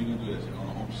saying, what are you going to do? I said, on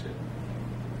the home set.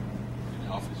 In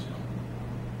the office, you know.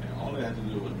 And all they had to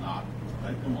do was nod.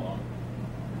 Right, come along.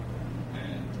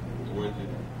 And the word did,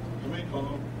 come in,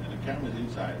 Kono. And the camera's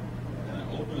inside. And I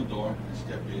opened the door and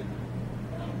stepped in.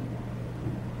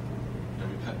 Then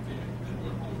we cut there and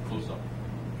we're close up.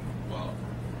 Well,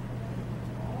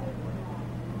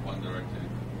 one director,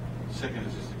 second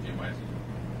assistant came by and said,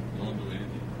 don't do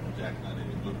anything. Jack's not in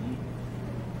a good mood.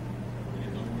 We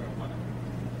don't worry about it.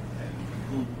 And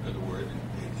who got the word? And,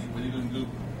 hey, what are you going to do?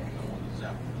 I want to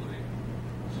zap him today.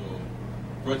 So,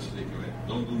 first they go in,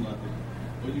 don't do nothing.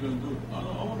 What are you going to do? Oh, no,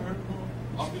 I want to hurt him.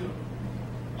 I'll get him.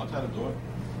 Outside the door.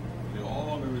 They're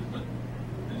all nervous, but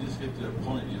they just get to a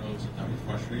point, you know, sometimes it's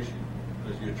frustration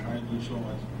because you're trying to do so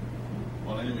much.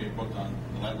 Well, anyway, it broke down,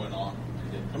 the light went on.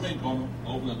 They said, come in, Kono.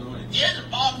 Open the door. And, yes,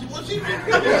 boss, what's he doing?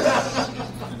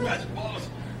 That's boss.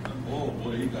 And, oh,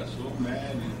 boy, he got so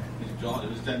mad. His jaw,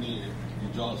 every time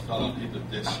his jaws fell out, hit the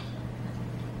desk.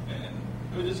 And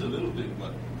it was just a little thing,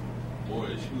 but boy,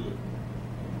 it should.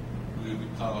 We would be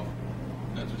cut off.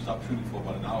 Had to stop shooting for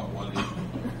about an hour while he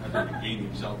had to regain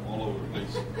himself all over the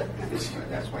place.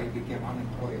 That's why he became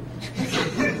unemployed.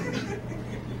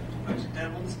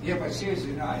 Yeah, but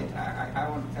seriously, no, I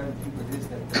want to tell people this,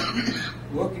 that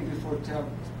working for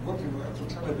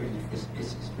television is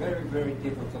very, very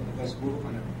difficult because we're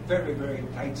on a very, very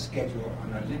tight schedule,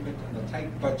 on a tight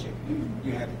budget.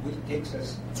 It takes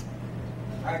us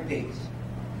 5 days.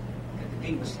 The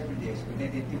thing was 7 days, but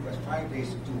then it took us 5 days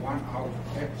to do 1 hour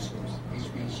episodes,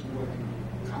 which means you're working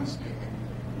constantly.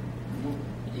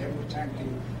 You have no time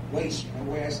to waste, you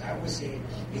know, whereas I would say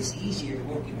it's easier to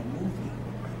work in a movie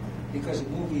because a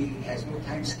movie has no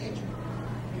time schedule.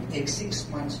 It takes 6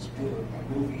 months to do a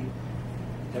movie.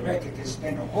 The director can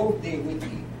spend a whole day with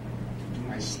me to do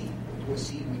my scene, do a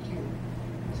scene with you.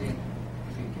 See,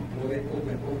 if you can blow it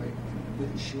over and over, we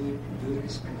can shoot, do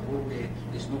it, spend the whole day,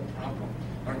 there's no problem.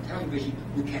 But on television,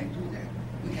 we can't do that.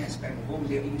 We can't spend the whole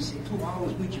day, even say 2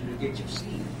 hours with you to get your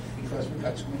scene because we've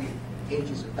got so many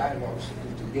pages of dialogues to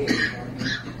do today. You know what I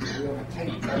mean? We're on a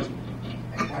tight budget.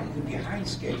 And when we're behind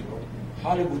schedule,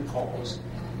 Hollywood calls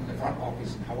in the front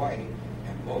office in Hawaii,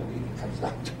 and it comes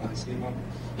down to us, you know.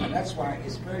 And that's why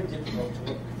it's very difficult to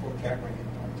look before camera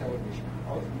on television. I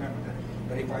always remember that.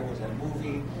 But if I was at a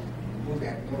movie, the movie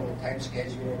had no time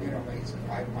schedule, you know, it's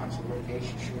 5 months of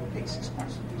location shoot, it takes 6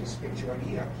 months to do this picture on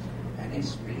here, and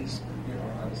it's released, you know,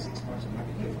 another 6 months,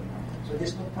 another year from now. So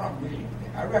there's no problem really.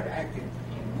 I rather act in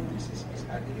movies.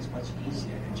 I think it's much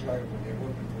easier and enjoyable than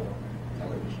working for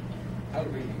television.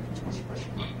 Television is too much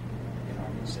pressure. You know, I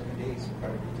mean, 7 days, you've got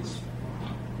to do this.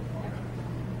 You know,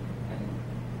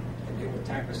 and there were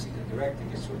times I see the director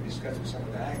just sort of discuss with some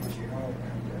of the actors, you know,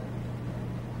 and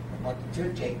about the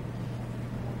third take.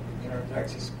 You know, the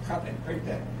director says, cut and print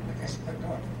that. And like I said, but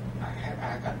no,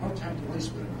 I got no time to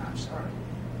waste with him. I'm sorry.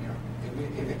 You know,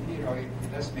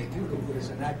 it does make you look good as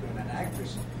an actor and an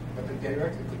actress, but the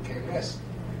director could care less.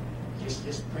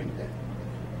 Just print that.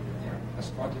 You know, let's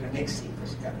go on to the next scene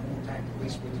because you got no time to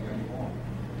waste with you anymore.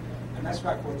 And that's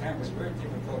why for a time it was very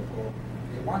difficult for.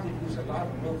 They wanted to use a lot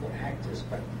of local actors,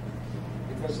 but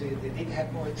because they didn't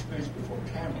have more experience before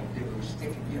camera. They were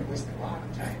sticking, wasting a lot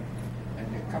of time, and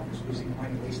the company was losing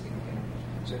money, wasting,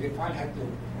 So they finally had to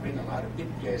bring a lot of big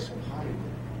players from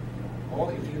Hollywood.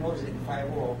 Or if you notice in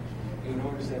 5-0, you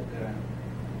notice that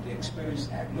the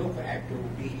experienced local actor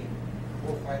would be in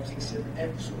 4, 5, 6, 7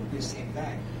 episodes with the same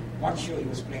guy. One show he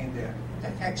was playing the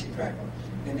taxi driver.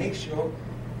 The next show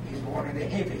he's one of the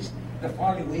heavies. The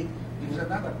following week he was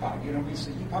another part. So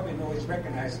you probably know he's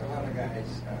recognized a lot of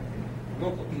guys,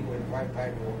 local people in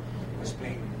 5-0 was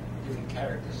playing different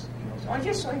characters. So I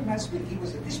just saw him last week. He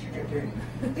was a district attorney.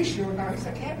 This show now he's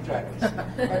a cab driver.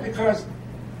 But because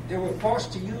they were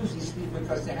forced to use these people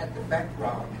because they had the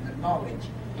background and the knowledge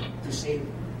to save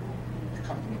the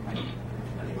company money.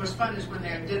 It was fun is when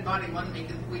they're dead body one week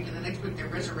and the next week they're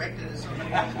resurrected as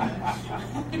somebody else.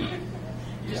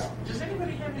 Does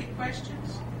anybody have any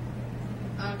questions?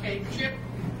 Okay, Chip?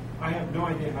 I have no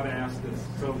idea how to ask this,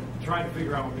 so try to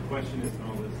figure out what the question is and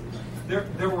all this.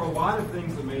 There were a lot of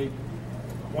things that made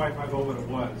Hawaii 5 what it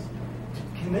was.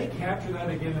 Can they capture that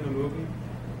again in a movie?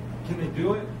 Can they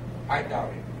do it? I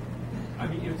doubt it. I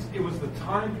mean, it was the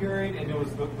time period, and it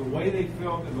was the way they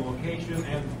filmed, and the location,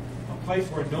 and a place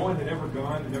where no one had ever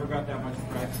gone, and never got that much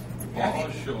press. All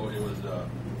show it was the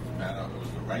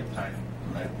right time,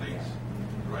 the right place,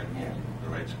 the right moment, the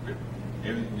right script.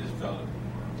 Everything just fell in.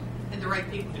 And the right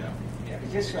people. Yeah. Yeah,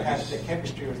 it just so has the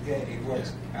chemistry was there. It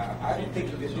was. I don't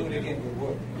think if they do it again, it would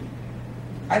work.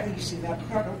 I think you see that.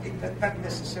 I don't think that doesn't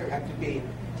necessarily have to be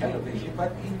television,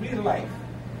 but in real life,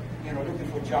 looking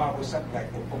for a job or something like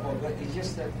that. But it's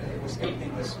just that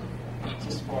everything was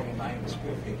just falling in line, was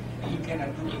perfect. And you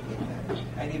cannot duplicate that.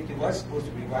 And if it was supposed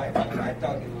to revive it, I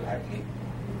thought it would have been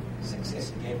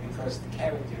success again because the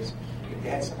characters, if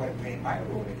they had somebody playing my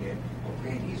role again or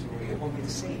playing his role, it won't be the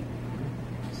same.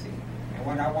 See? And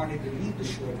when I wanted to leave the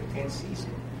show, the 10th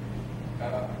season,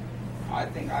 I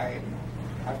think I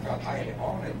felt highly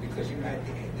honored because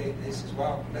they says,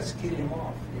 well, let's kill him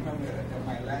off. Remember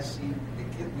my last scene, they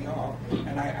killed me off,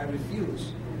 and I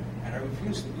refused. And I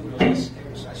refused to do the last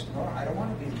episode. I said, no, I don't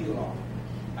want to be killed off.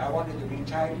 I wanted to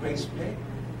retire gracefully.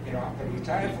 I'm going to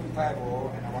retire from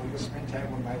 5-0, and I wanted to spend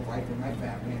time with my wife and my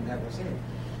family, and that was it.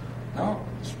 No,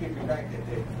 the script is right that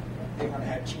they're going to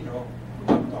have Chino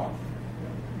bumped off.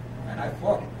 And I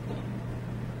fought it.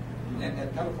 And then the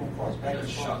telephone calls back and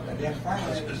forth. And then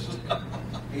finally,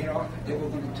 they were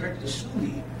going to threaten to sue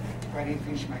me if I didn't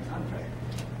finish my contract.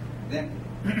 Then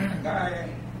the guy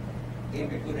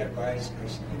gave me good advice. I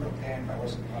said, Pam, I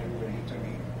was in Hollywood, and he told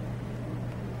me,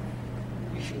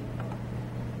 you should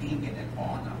deem it an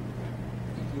honor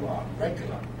if you are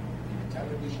regular in a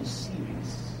television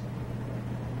series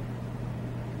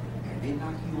and they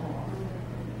knock you off.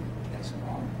 That's an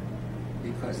honor.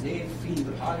 Because they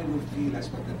feel, Hollywood feel, that's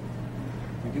what the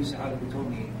producer Hollywood told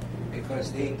me,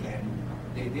 because they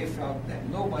felt that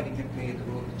nobody can play the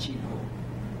role of Chino.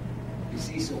 You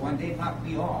see, so when they knocked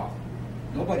me off,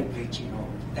 nobody played Chino.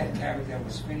 That character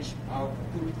was finished, out,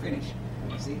 finished.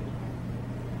 See?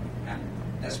 And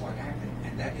that's what happened.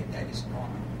 And that is an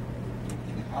honor.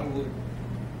 In Hollywood,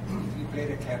 if you play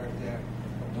the character,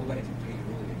 nobody can play the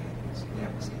role again. See,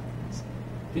 that was it.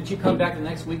 Did you come back the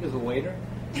next week as a waiter?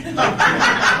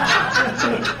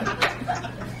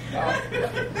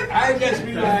 I just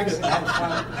relax and have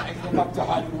fun. I come up to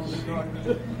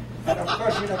Hollywood, And of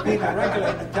course, being a regular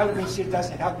in the television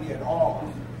doesn't help me at all.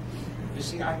 You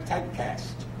see, I'm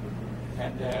typecast.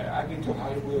 And I've been to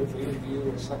Hollywood for interview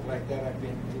and stuff like that. I've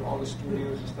been to all the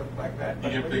studios and stuff like that.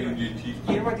 But you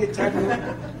know what they tell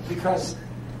you? Because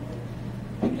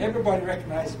everybody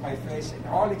recognizes my face, and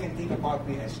all they can think about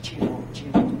me as Chino,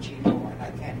 and I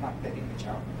can't knock that image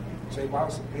out. So if I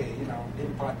was to play,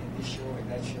 little part in this show and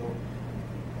that show,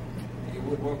 it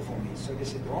would work for me. So they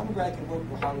said the only way I can work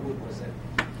for Hollywood was that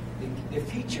they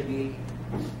feature me,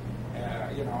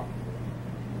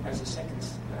 as a second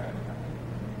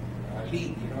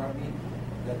lead, you know what I mean?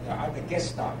 That I'm the guest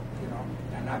star,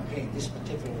 and I'm playing this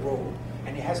particular role,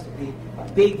 and it has to be a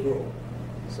big role.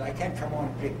 So I can't come on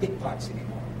and play big parts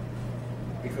anymore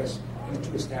because I'm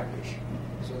too established.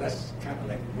 So that's kind of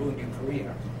like ruining your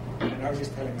career. And I was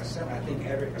just telling my son, I think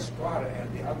Eric Estrada and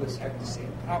the others have the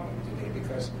same problem today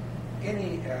because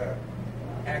any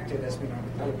actor that's been on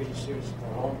the television series for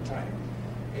a long time,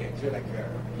 they're like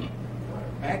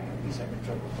Magnum, he's having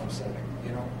trouble with Tom Selleck,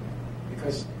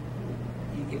 because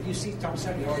if you see Tom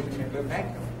Selleck, you always remember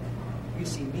Magnum. You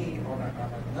see me on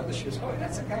another show, oh,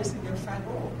 that's a guy's in your fan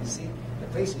role. You see, the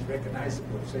face is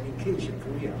recognizable, so it kills your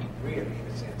career, really, in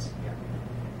a sense. Yeah.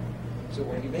 So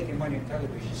when you're making money on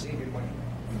television, you save your money.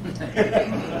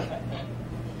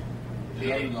 You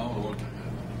don't know what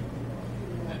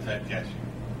typecasting,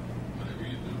 whatever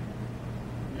you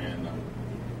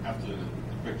after the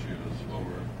picture was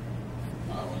over,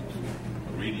 I went to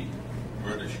a reading.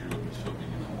 Murder She Wrote was filming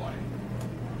in Hawaii,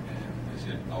 and they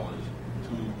said I was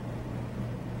too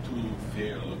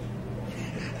fair looking.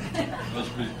 Those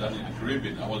pictures done in the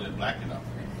Caribbean, I wasn't black enough.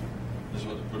 This is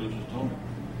what the producers told me.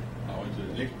 I went to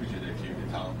the next picture that came to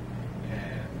town,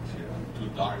 and said I'm too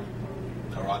dark,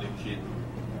 Karate Kid.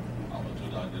 I was too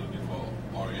dark, they're looking for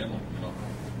Oriental, you know.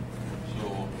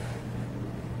 So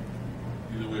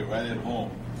either way, right at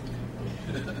home,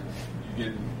 you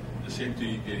get the same thing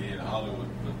you get here in Hollywood,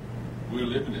 but we're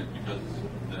living it because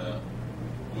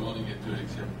we only get to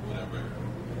accept whatever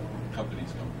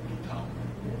companies come to town.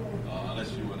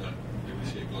 Unless you want to, let me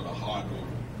say, go to Harvard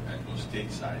and go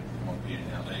stateside, come up here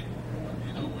in LA.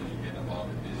 You know, when you get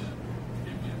involved in this,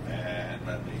 give me a bad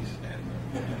race. And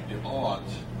the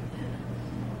odds,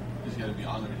 it's got to be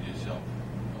honoring yourself.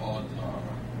 The odds are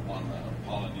on a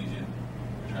Polynesian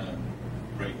trying to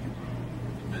break into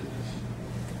the business.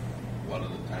 What are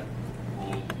the type of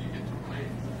roles you get to play?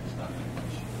 It's not that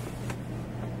much.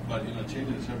 But, you know,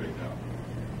 changing the subject now,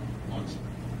 once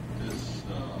this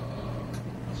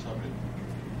subject,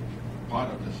 part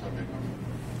of the subject of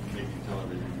making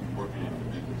television, working in the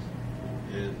business,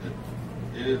 is that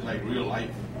it is like real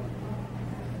life.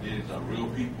 It is real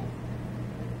people.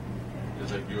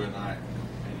 It's like you and I.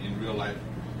 And in real life,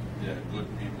 there are good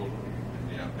people and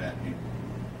there are bad people.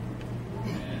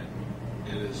 And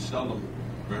it is seldom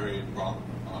very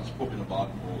spoken about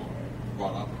or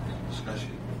brought up in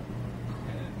discussion.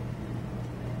 And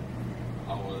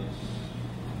I was,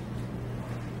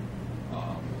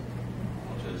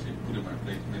 put in my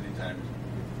place many times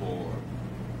for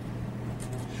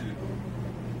shooting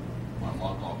my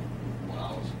mouth off when I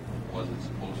wasn't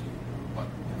supposed to, but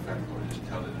in fact I was just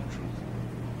telling the truth.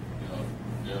 You know,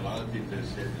 there are a lot of things that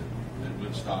say that they're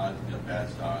good stars, they're bad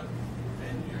stars,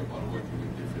 and you're about working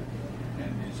with different.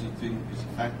 And it's a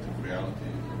fact of reality,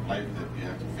 it's a life that you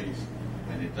have to face,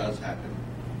 and it does happen,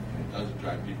 and it does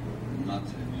drive people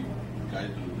nuts, and you guys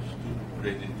do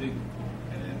crazy things,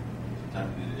 and then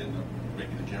sometimes they end up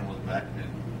breaking the camel's back, and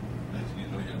next thing you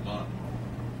know, you're gone.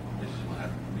 This is what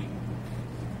happened to me.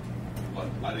 But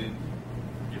I didn't,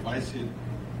 if I said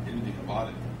anything about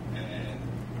it, and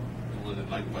it wasn't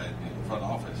liked by the front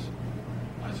office,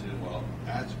 I said, well,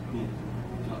 ask proof.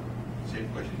 Same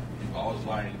question. If I was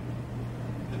lying,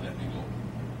 then let me go.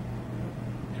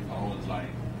 If I was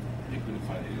lying, they couldn't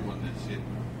find anyone that said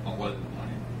I wasn't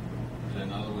lying. So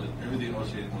in other words, everything I was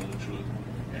saying was the truth,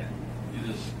 and it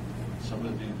is some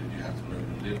of the things that you have to learn to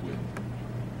live with. It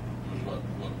was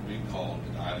what we call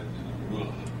in Ireland, in the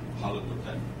real Hollywood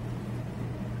type. You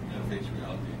gotta face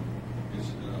reality. It's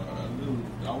a little,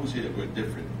 I wouldn't say that we're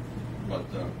different, but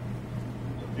the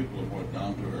people are more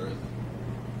down to earth,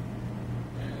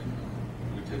 and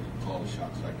we tend to call the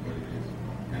shots like what it is.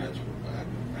 And that's what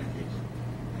happened in my case.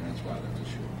 And that's why I left the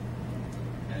show.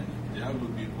 And the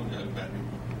other people, the other bad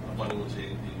people, nobody would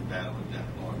say anything bad about Jack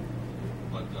Lord.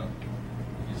 But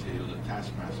you say he was a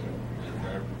taskmaster, he was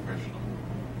very professional,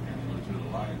 and he went through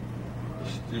the line.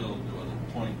 But still, there was a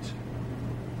point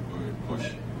where it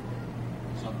pushed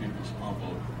some people's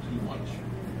envelope too much.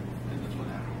 And that's what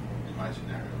happened in my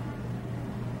scenario.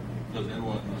 Because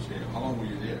everyone would say, how long were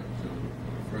you there? So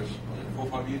the first, was it 4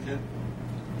 or 5 years then?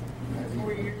 4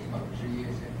 years. About 3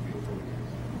 years and 3 or 4 years.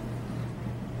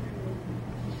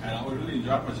 And I was really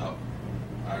enjoying myself.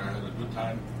 I had a good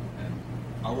time, and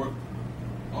I was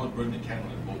burning the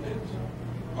candle at both ends.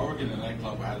 I worked in a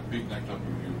nightclub. I had a big nightclub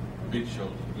review, big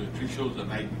shows. We had 3 shows a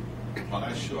night. My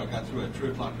last show, I got through at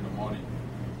 3 o'clock in the morning.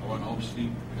 I went home,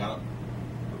 sleep, got up,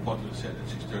 reported to the set at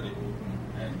 6:30,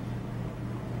 and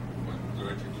went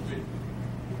directly to bed.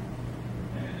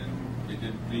 And they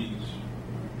didn't please.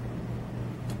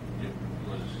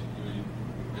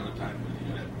 There were times when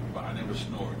you had, but I never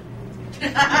snored.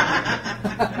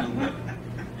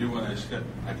 Even when I slept,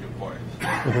 I could voice.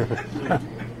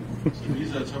 So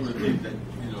these are some of the things that,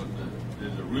 you know,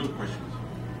 there's a real questions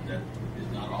that is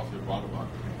not often brought about.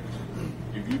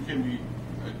 If you can be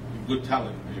a good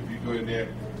talent, if you go in there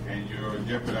and you're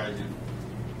jeopardizing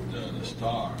the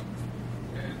star,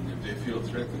 and if they feel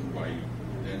threatened by you,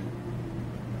 then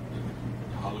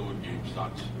the Hollywood game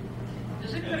starts.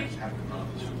 Does anybody have any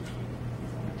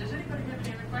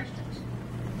other questions?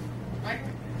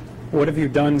 Michael? What have you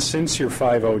done since your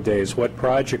 5-0 days? What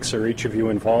projects are each of you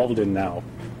involved in now?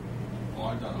 Oh,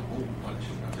 I've done a whole bunch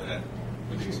after that.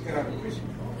 But Just get out of prison.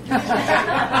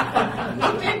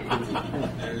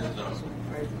 there's the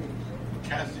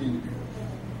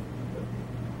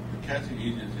casting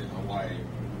agents in Hawaii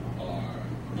are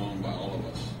known by all of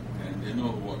us, and they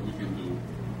know what we can do.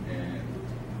 And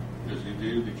because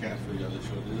they're the cast for the other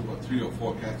show. There's about 3 or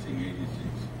 4 casting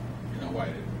agencies in Hawaii.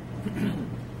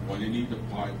 When they need the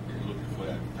part, they're looking for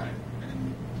that type.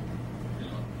 And,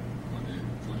 when they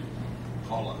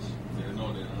call us, they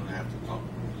know they don't have to talk.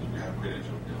 Because we have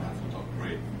credentials, they don't have to talk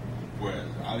great. Whereas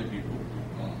other people,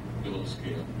 below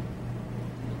scale,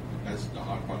 that's the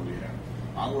hard part we have.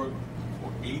 I worked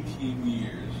for 18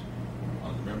 years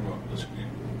as a member of the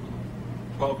Screen,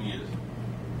 12 years.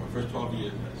 My first 12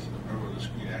 years as a member of the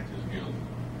Screen Actors Guild,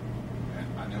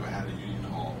 and I never had a union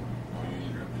hall or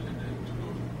union representative to go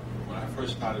to. When I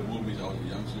first started movies, I was a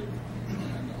youngster,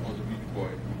 and I was a beach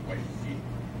boy, white feet.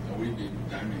 So we did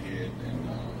Diamond Head and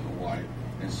Hawaii,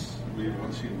 and we did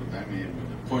one scene with Diamond Head with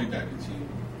the point diving team.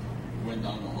 We went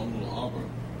down to Honolulu Harbor,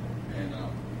 and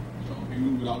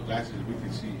even without glasses, we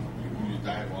could see. When you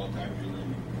dive all the time,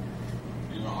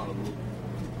 you know how to move.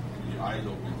 With your eyes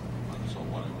open on the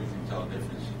saltwater, we can tell the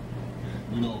difference.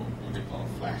 And we know what they call a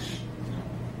flash,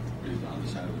 which is on the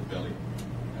side of the belly,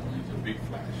 and when it's a big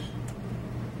flash,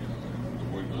 and the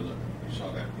word goes up. You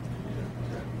saw that?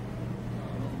 Yeah, I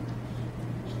don't know.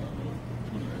 It's not no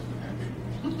tuna, that's the ham.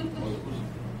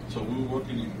 So we were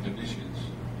working in conditions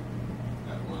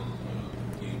that was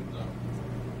deemed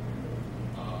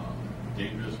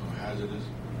dangerous or hazardous,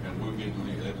 and we're getting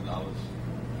only $11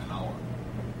 an hour.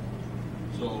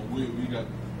 So we got,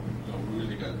 we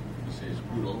really got,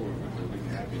 screwed over because we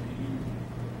didn't have any union.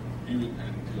 Even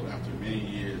until after many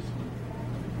years, when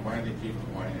finally came to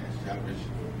Hawaii and established,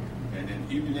 and then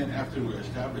even then after we were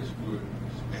established, we were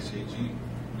SAG,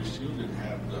 we still didn't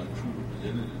have the true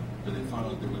representative, because they found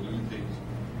out they were doing things,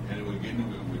 and they were getting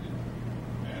away with it.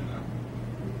 And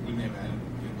we never had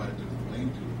anybody to complain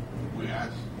to. We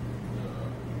asked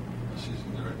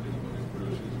assistant directors or the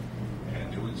producers,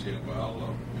 and they would say,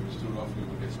 well, if it's too rough, we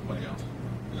would get somebody else.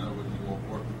 In other words, it won't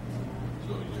work.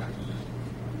 So you have to just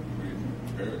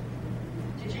bear it.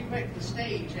 Did you make the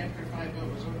stage after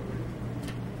 5-0 was over?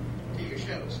 To your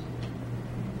shows?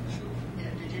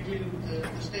 Yeah, did you do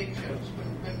the stage shows?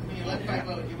 When you left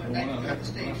 5-0, you went back to the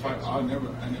stage shows? I never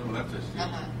left the stage.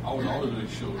 I was always doing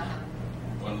shows.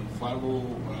 When 5-0,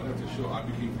 when I left the show, I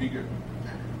became bigger.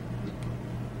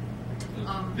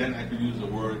 Then I could use the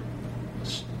word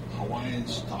Hawaiian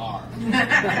star.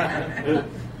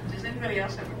 Does anybody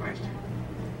else have a question?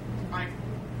 Mike?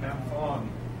 Kam Fong,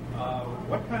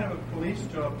 what kind of a police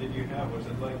job did you have? Was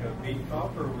it like a beat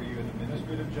cop, or were you an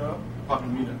administrative job? Oh,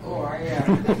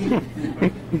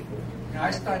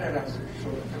 I started as a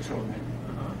patrolman,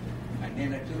 and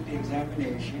then I took the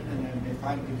examination, and then they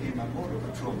finally became a motor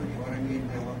patrolman. You know what I mean?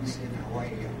 When we say in Hawaii,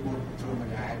 a motor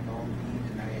patrolman, I had my own beat,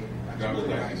 and I was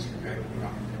motorized and driving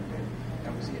around, and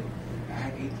that was it. I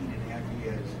had 18 and a half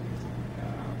years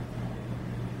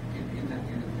in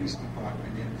the police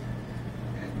department, and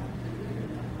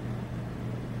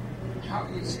how I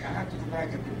have to go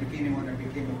back at the beginning when I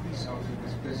became a police officer,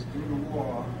 because during the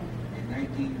war in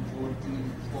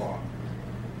 1944,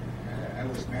 I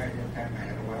was married at the time. I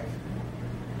had a wife,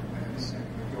 and a son,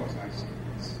 a daughter, I said.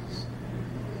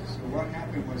 So what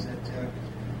happened was that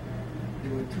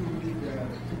there were two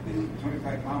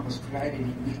B-25 bombers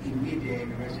colliding in midair in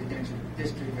the residential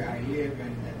district where I live,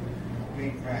 and the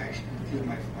plane crashed and killed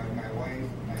my wife,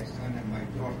 my son, and my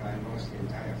daughter. I lost the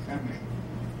entire family.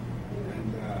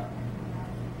 And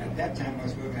at that time, I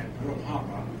was working at Pearl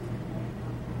Harbor,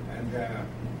 and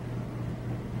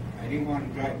I didn't want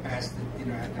to drive past at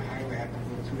the highway I had to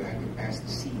go through. I had to pass the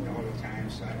scene all the time,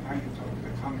 so I finally told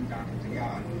the commandant of the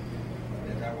yard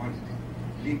that I wanted to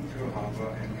leave Pearl Harbor,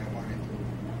 and I wanted to,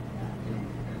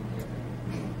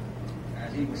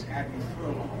 he was Admiral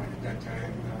Furlong at that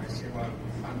time. I said, well,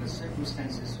 under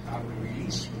circumstances, I will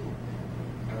release you,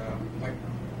 but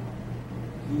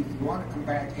if you want to come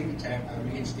back anytime, I'll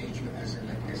reinstate you as a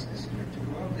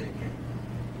lieutenant again.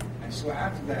 And so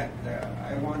after that,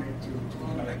 I wanted to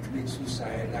commit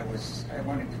suicide. I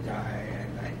wanted to die,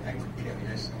 and I could care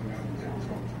less when I was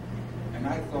drunk. And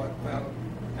I thought, well,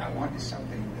 I wanted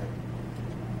something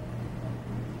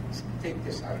to take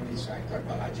this out of me. So I thought,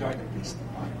 well, I'll join the police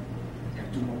department.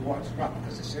 Do no what's wrong,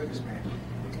 because the serviceman,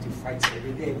 we can do fights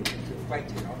every day. We can do a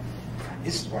fight, And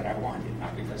this is what I wanted,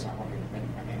 not because I wanted to make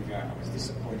my anger. I was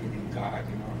disappointed in God,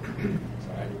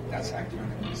 So that's how I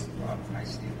joined the police department. I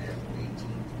stayed there for 18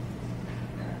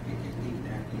 and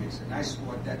a half years. And I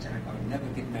swore at that time I would never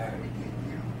get married again,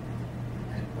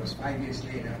 And it was 5 years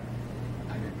later,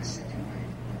 I met my second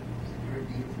wife. She was a very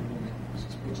beautiful woman.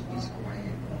 She was Portuguese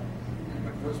Hawaiian. And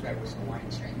my first wife was Hawaiian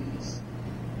Chinese.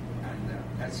 And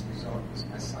that's the result was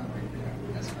my son right there.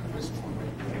 That's my first one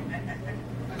right there.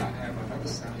 And I have another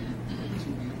son and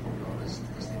 2 beautiful daughters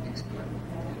because they mix blood,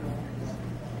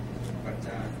 But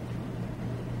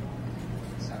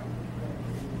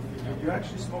You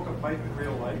actually smoke a pipe in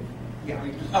real life? Yeah,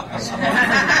 you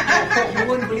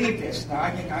wouldn't believe this. Now,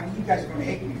 I mean, you guys are going to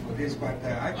hate me for this, but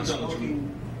I've been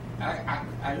smoking.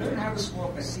 I learned how to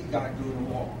smoke a cigar during the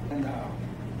war. And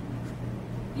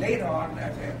later on,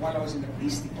 while I was in the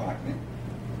police department,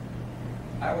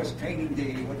 I was training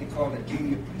what they call the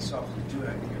junior police officer.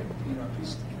 You know,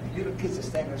 little kids that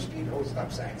stand on the street, hold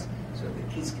stop signs, so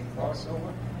the kids can cross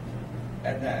over.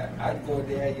 And I'd go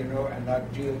there, you know, and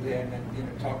I'd drill there and then, you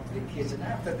know, talk to the kids. And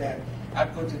after that,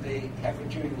 I'd go to the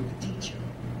cafeteria with the teacher.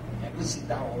 And we'd sit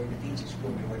down over in the teacher's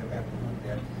room and went about the room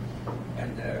there.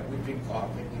 And we'd drink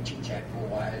coffee and we'd chit-chat for a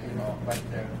while, you know. But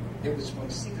they would smoke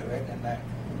a cigarette, and I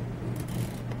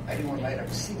didn't want to light up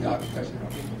a cigar because, you know,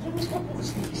 people always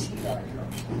smoke a cigar, you know.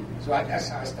 So that's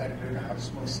how I started learning how to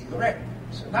smoke a cigarette.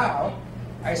 So now,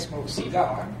 I smoke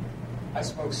cigar, I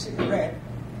smoke cigarette,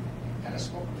 and I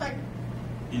smoke a pipe.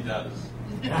 He does.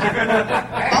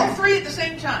 All three at the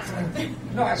same time.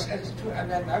 No, it's true.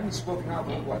 And then I've been smoking now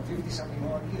for, 50-something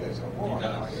more years or more. He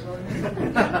does. You know what I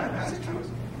mean? That's the truth.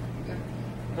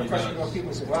 Of course, you know,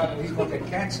 people say, well, he's going to get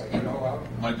cancer, you know. Well,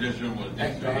 my judgment was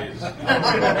this days. I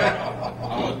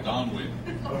was done with.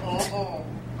 Oh.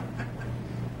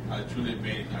 I truly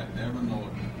mean, I never know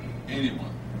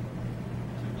anyone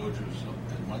to go through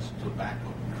as much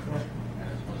tobacco and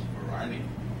as much variety.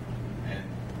 And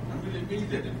I'm really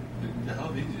amazed at it. The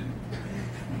hell is it?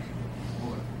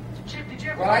 Chip, did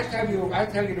you ever? well, I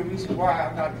tell you the reason why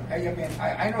I'm not. I mean,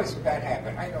 I know it's a bad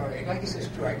habit. I know, like you said,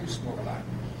 it's true. I do smoke a lot,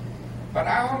 but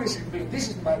I always believe this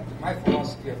is my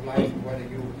philosophy of life. Whether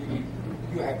you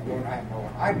have one, I have no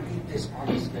one. I believe this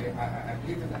honestly. I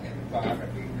believe in God. I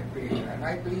believe in the Creator, and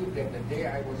I believe that the day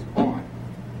I was born,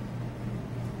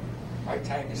 my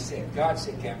time is set. God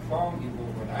said, "Kam Fong, you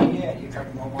will go down here. You come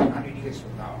no 100 years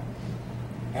from now."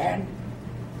 And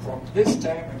from this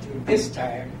time until this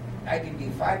time, I can be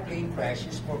 5 plane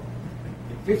crashes, smoke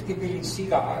 50 million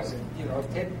cigars, and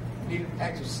 10 million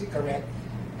packs of cigarette.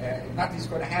 Nothing's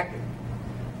going to happen.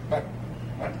 But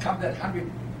when come that 100,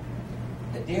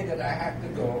 the day that I have to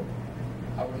go,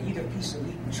 I will eat a piece of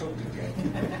meat and choke to death.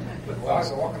 Well,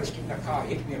 as I walk on the street in a car,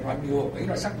 hit me and run me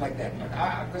over, something like that. But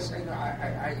I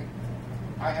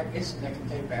have incidents I can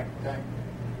take back time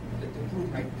to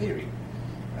prove my theory.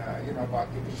 About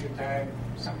if it's your time,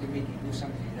 something make you do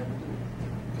something you never do.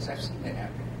 Because I've seen that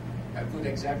happen. A good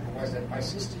example was that my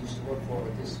sister used to work for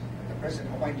the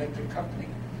president of Hawaiian Electric Company.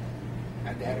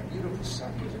 And they had a beautiful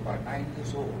son. He was about 9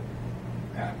 years old.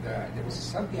 And there was a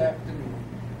Sunday afternoon,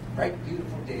 bright,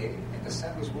 beautiful day, and the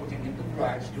son was working in the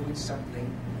garage doing something.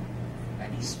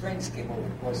 And his friends came over.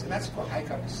 The boy said, "Let's go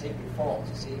hike up the Sacred Falls."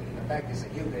 You see, in the back there's a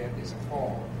hill there, there's a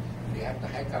fall. And they have to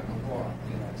hike up the wall,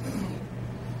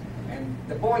 And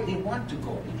the boy didn't want to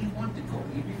go. He didn't want to go.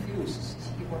 He refused.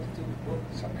 He wanted to go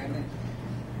something. And then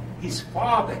his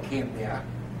father came there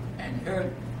and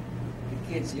heard the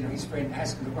kids, his friend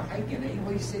ask him to go hiking. And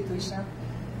what he said to his son,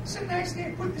 "It's a nice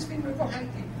day. Put this thing, we'll go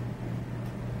hiking."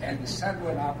 And the son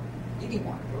went up. He didn't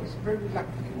want to go. He was very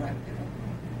reluctant. He went,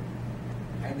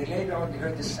 And then later on, they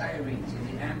heard the sirens in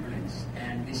the ambulance.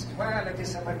 And they said, "Well, I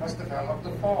guess somebody must have fell off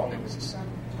the fall." It was his son.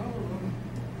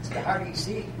 So how do you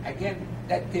see, again,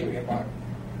 that theory about,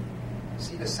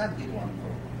 the son didn't want to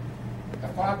go.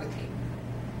 The father came,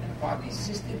 and the father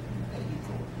insisted that he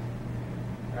go.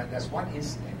 Right, that's one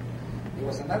incident. There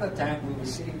was another time we were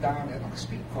sitting down at a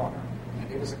street corner, and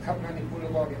there was a couple on the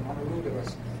boulevard in Honolulu that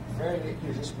was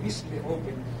just recently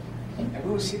opened, and we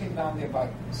were sitting down there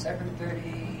about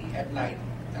 7:30 at night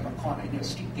on a corner,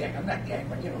 street gang. I'm not gang,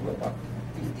 but we're about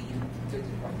 15,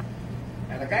 31.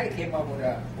 And the guy came up with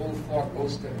an old Ford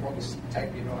Roadster, rubber seat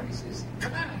type, and he says,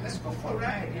 "Come on, let's go for a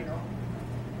ride,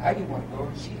 I didn't want to go,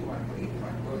 she didn't want to go, he didn't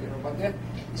want to go, but then,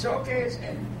 it's okay,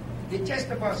 and they're just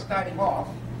about starting off,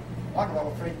 one of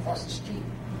our friends crossed the street,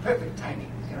 perfect timing,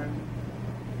 you know what I mean?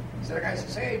 So the guy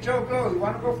says, "Hey, Joe Blow, you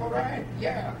want to go for a ride?"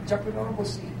 "Yeah, jump in the rumble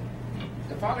seat."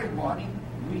 The following morning,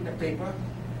 reading the paper,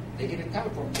 they hit a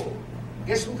telephone pole.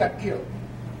 Guess who got killed?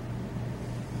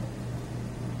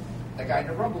 The guy in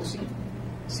the rumble seat.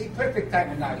 See, perfect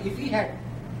timing now. If he had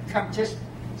come just,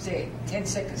 say, 10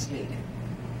 seconds later,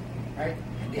 right,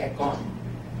 and they had gone,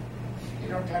 you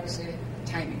know what I'm trying to say?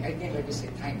 Timing. Again, like I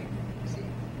said, timing. See,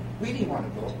 we didn't want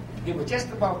to go. They were just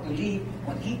about to leave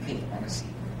when he came on the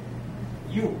scene.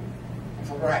 You,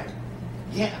 for right.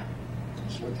 Yeah,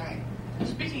 it's your time.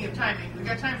 Speaking of timing, we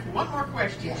got time for one more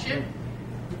question. Yeah. Chip?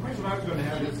 The question I was going to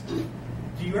have is,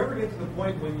 do you ever get to the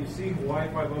point when you see Hawaii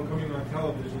Five-0 coming on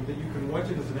television that you can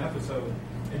watch it as an episode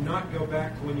and not go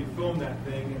back to when you filmed that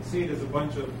thing and see it as a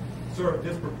bunch of sort of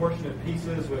disproportionate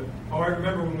pieces with, oh, I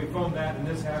remember when we filmed that and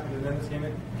this happened and then this came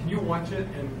in. Can you watch it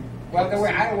and... Well, the way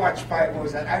I watch 5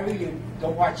 is that I really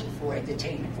don't watch it for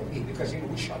entertainment for me because,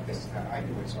 we shot this. I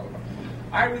knew what it's all about.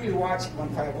 I really watched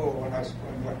 150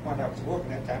 when I was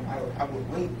working at that time. I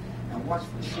would wait and watch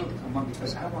for the show to come on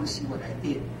because I want to see what I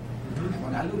did. Mm-hmm. And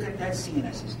when I look at that scene,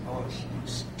 I says, oh, she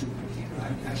was stupid.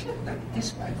 I should have done it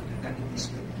this way. I could have done it this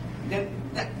way. And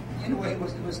then, that, in a way, it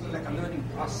was like a learning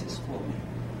process for me.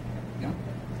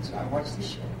 So I watched the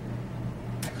show.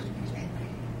 I could be angry.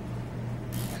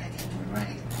 But I didn't do it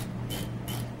right.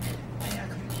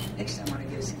 Next time when I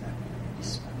get a scene,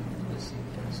 this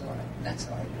one, so that's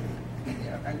how I do it.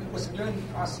 And it was a learning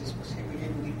process. Was we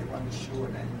didn't leave them on the show,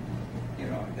 and then,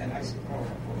 then I said, oh,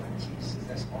 Jesus,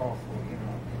 that's awful.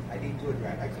 I didn't do it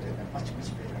right. I could have done much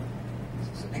better.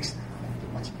 So next time I'll do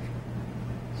much better.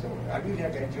 So I really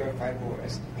have enjoyed 5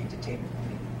 as entertainment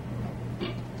for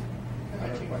me. I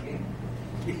don't know what game.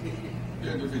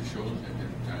 There are different shows at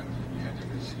different times, and you have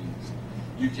different scenes.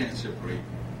 You can't separate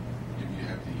if you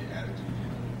have the attitude,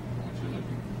 what you're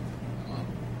looking,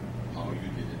 how you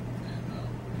did it, and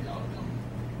the outcome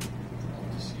of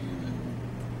the scene and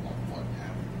of what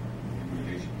happened in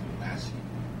relation to the last scene.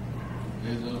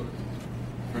 There's a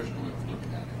personal way of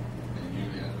looking at it, and you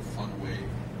have a fun way,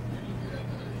 you look at it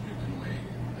a human way,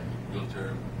 like real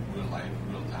term, real life,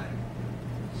 real time.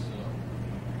 So,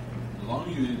 as long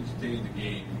as you stay in the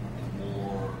game,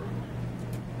 more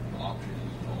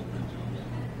options open to you,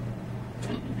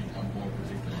 and you become more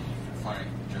particular. You try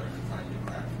to find your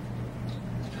craft,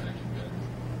 try to get better.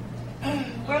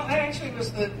 Well, that actually was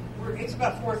it's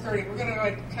about 4:30. We're going to go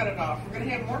ahead and cut it off. We're going to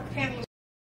have more panelists.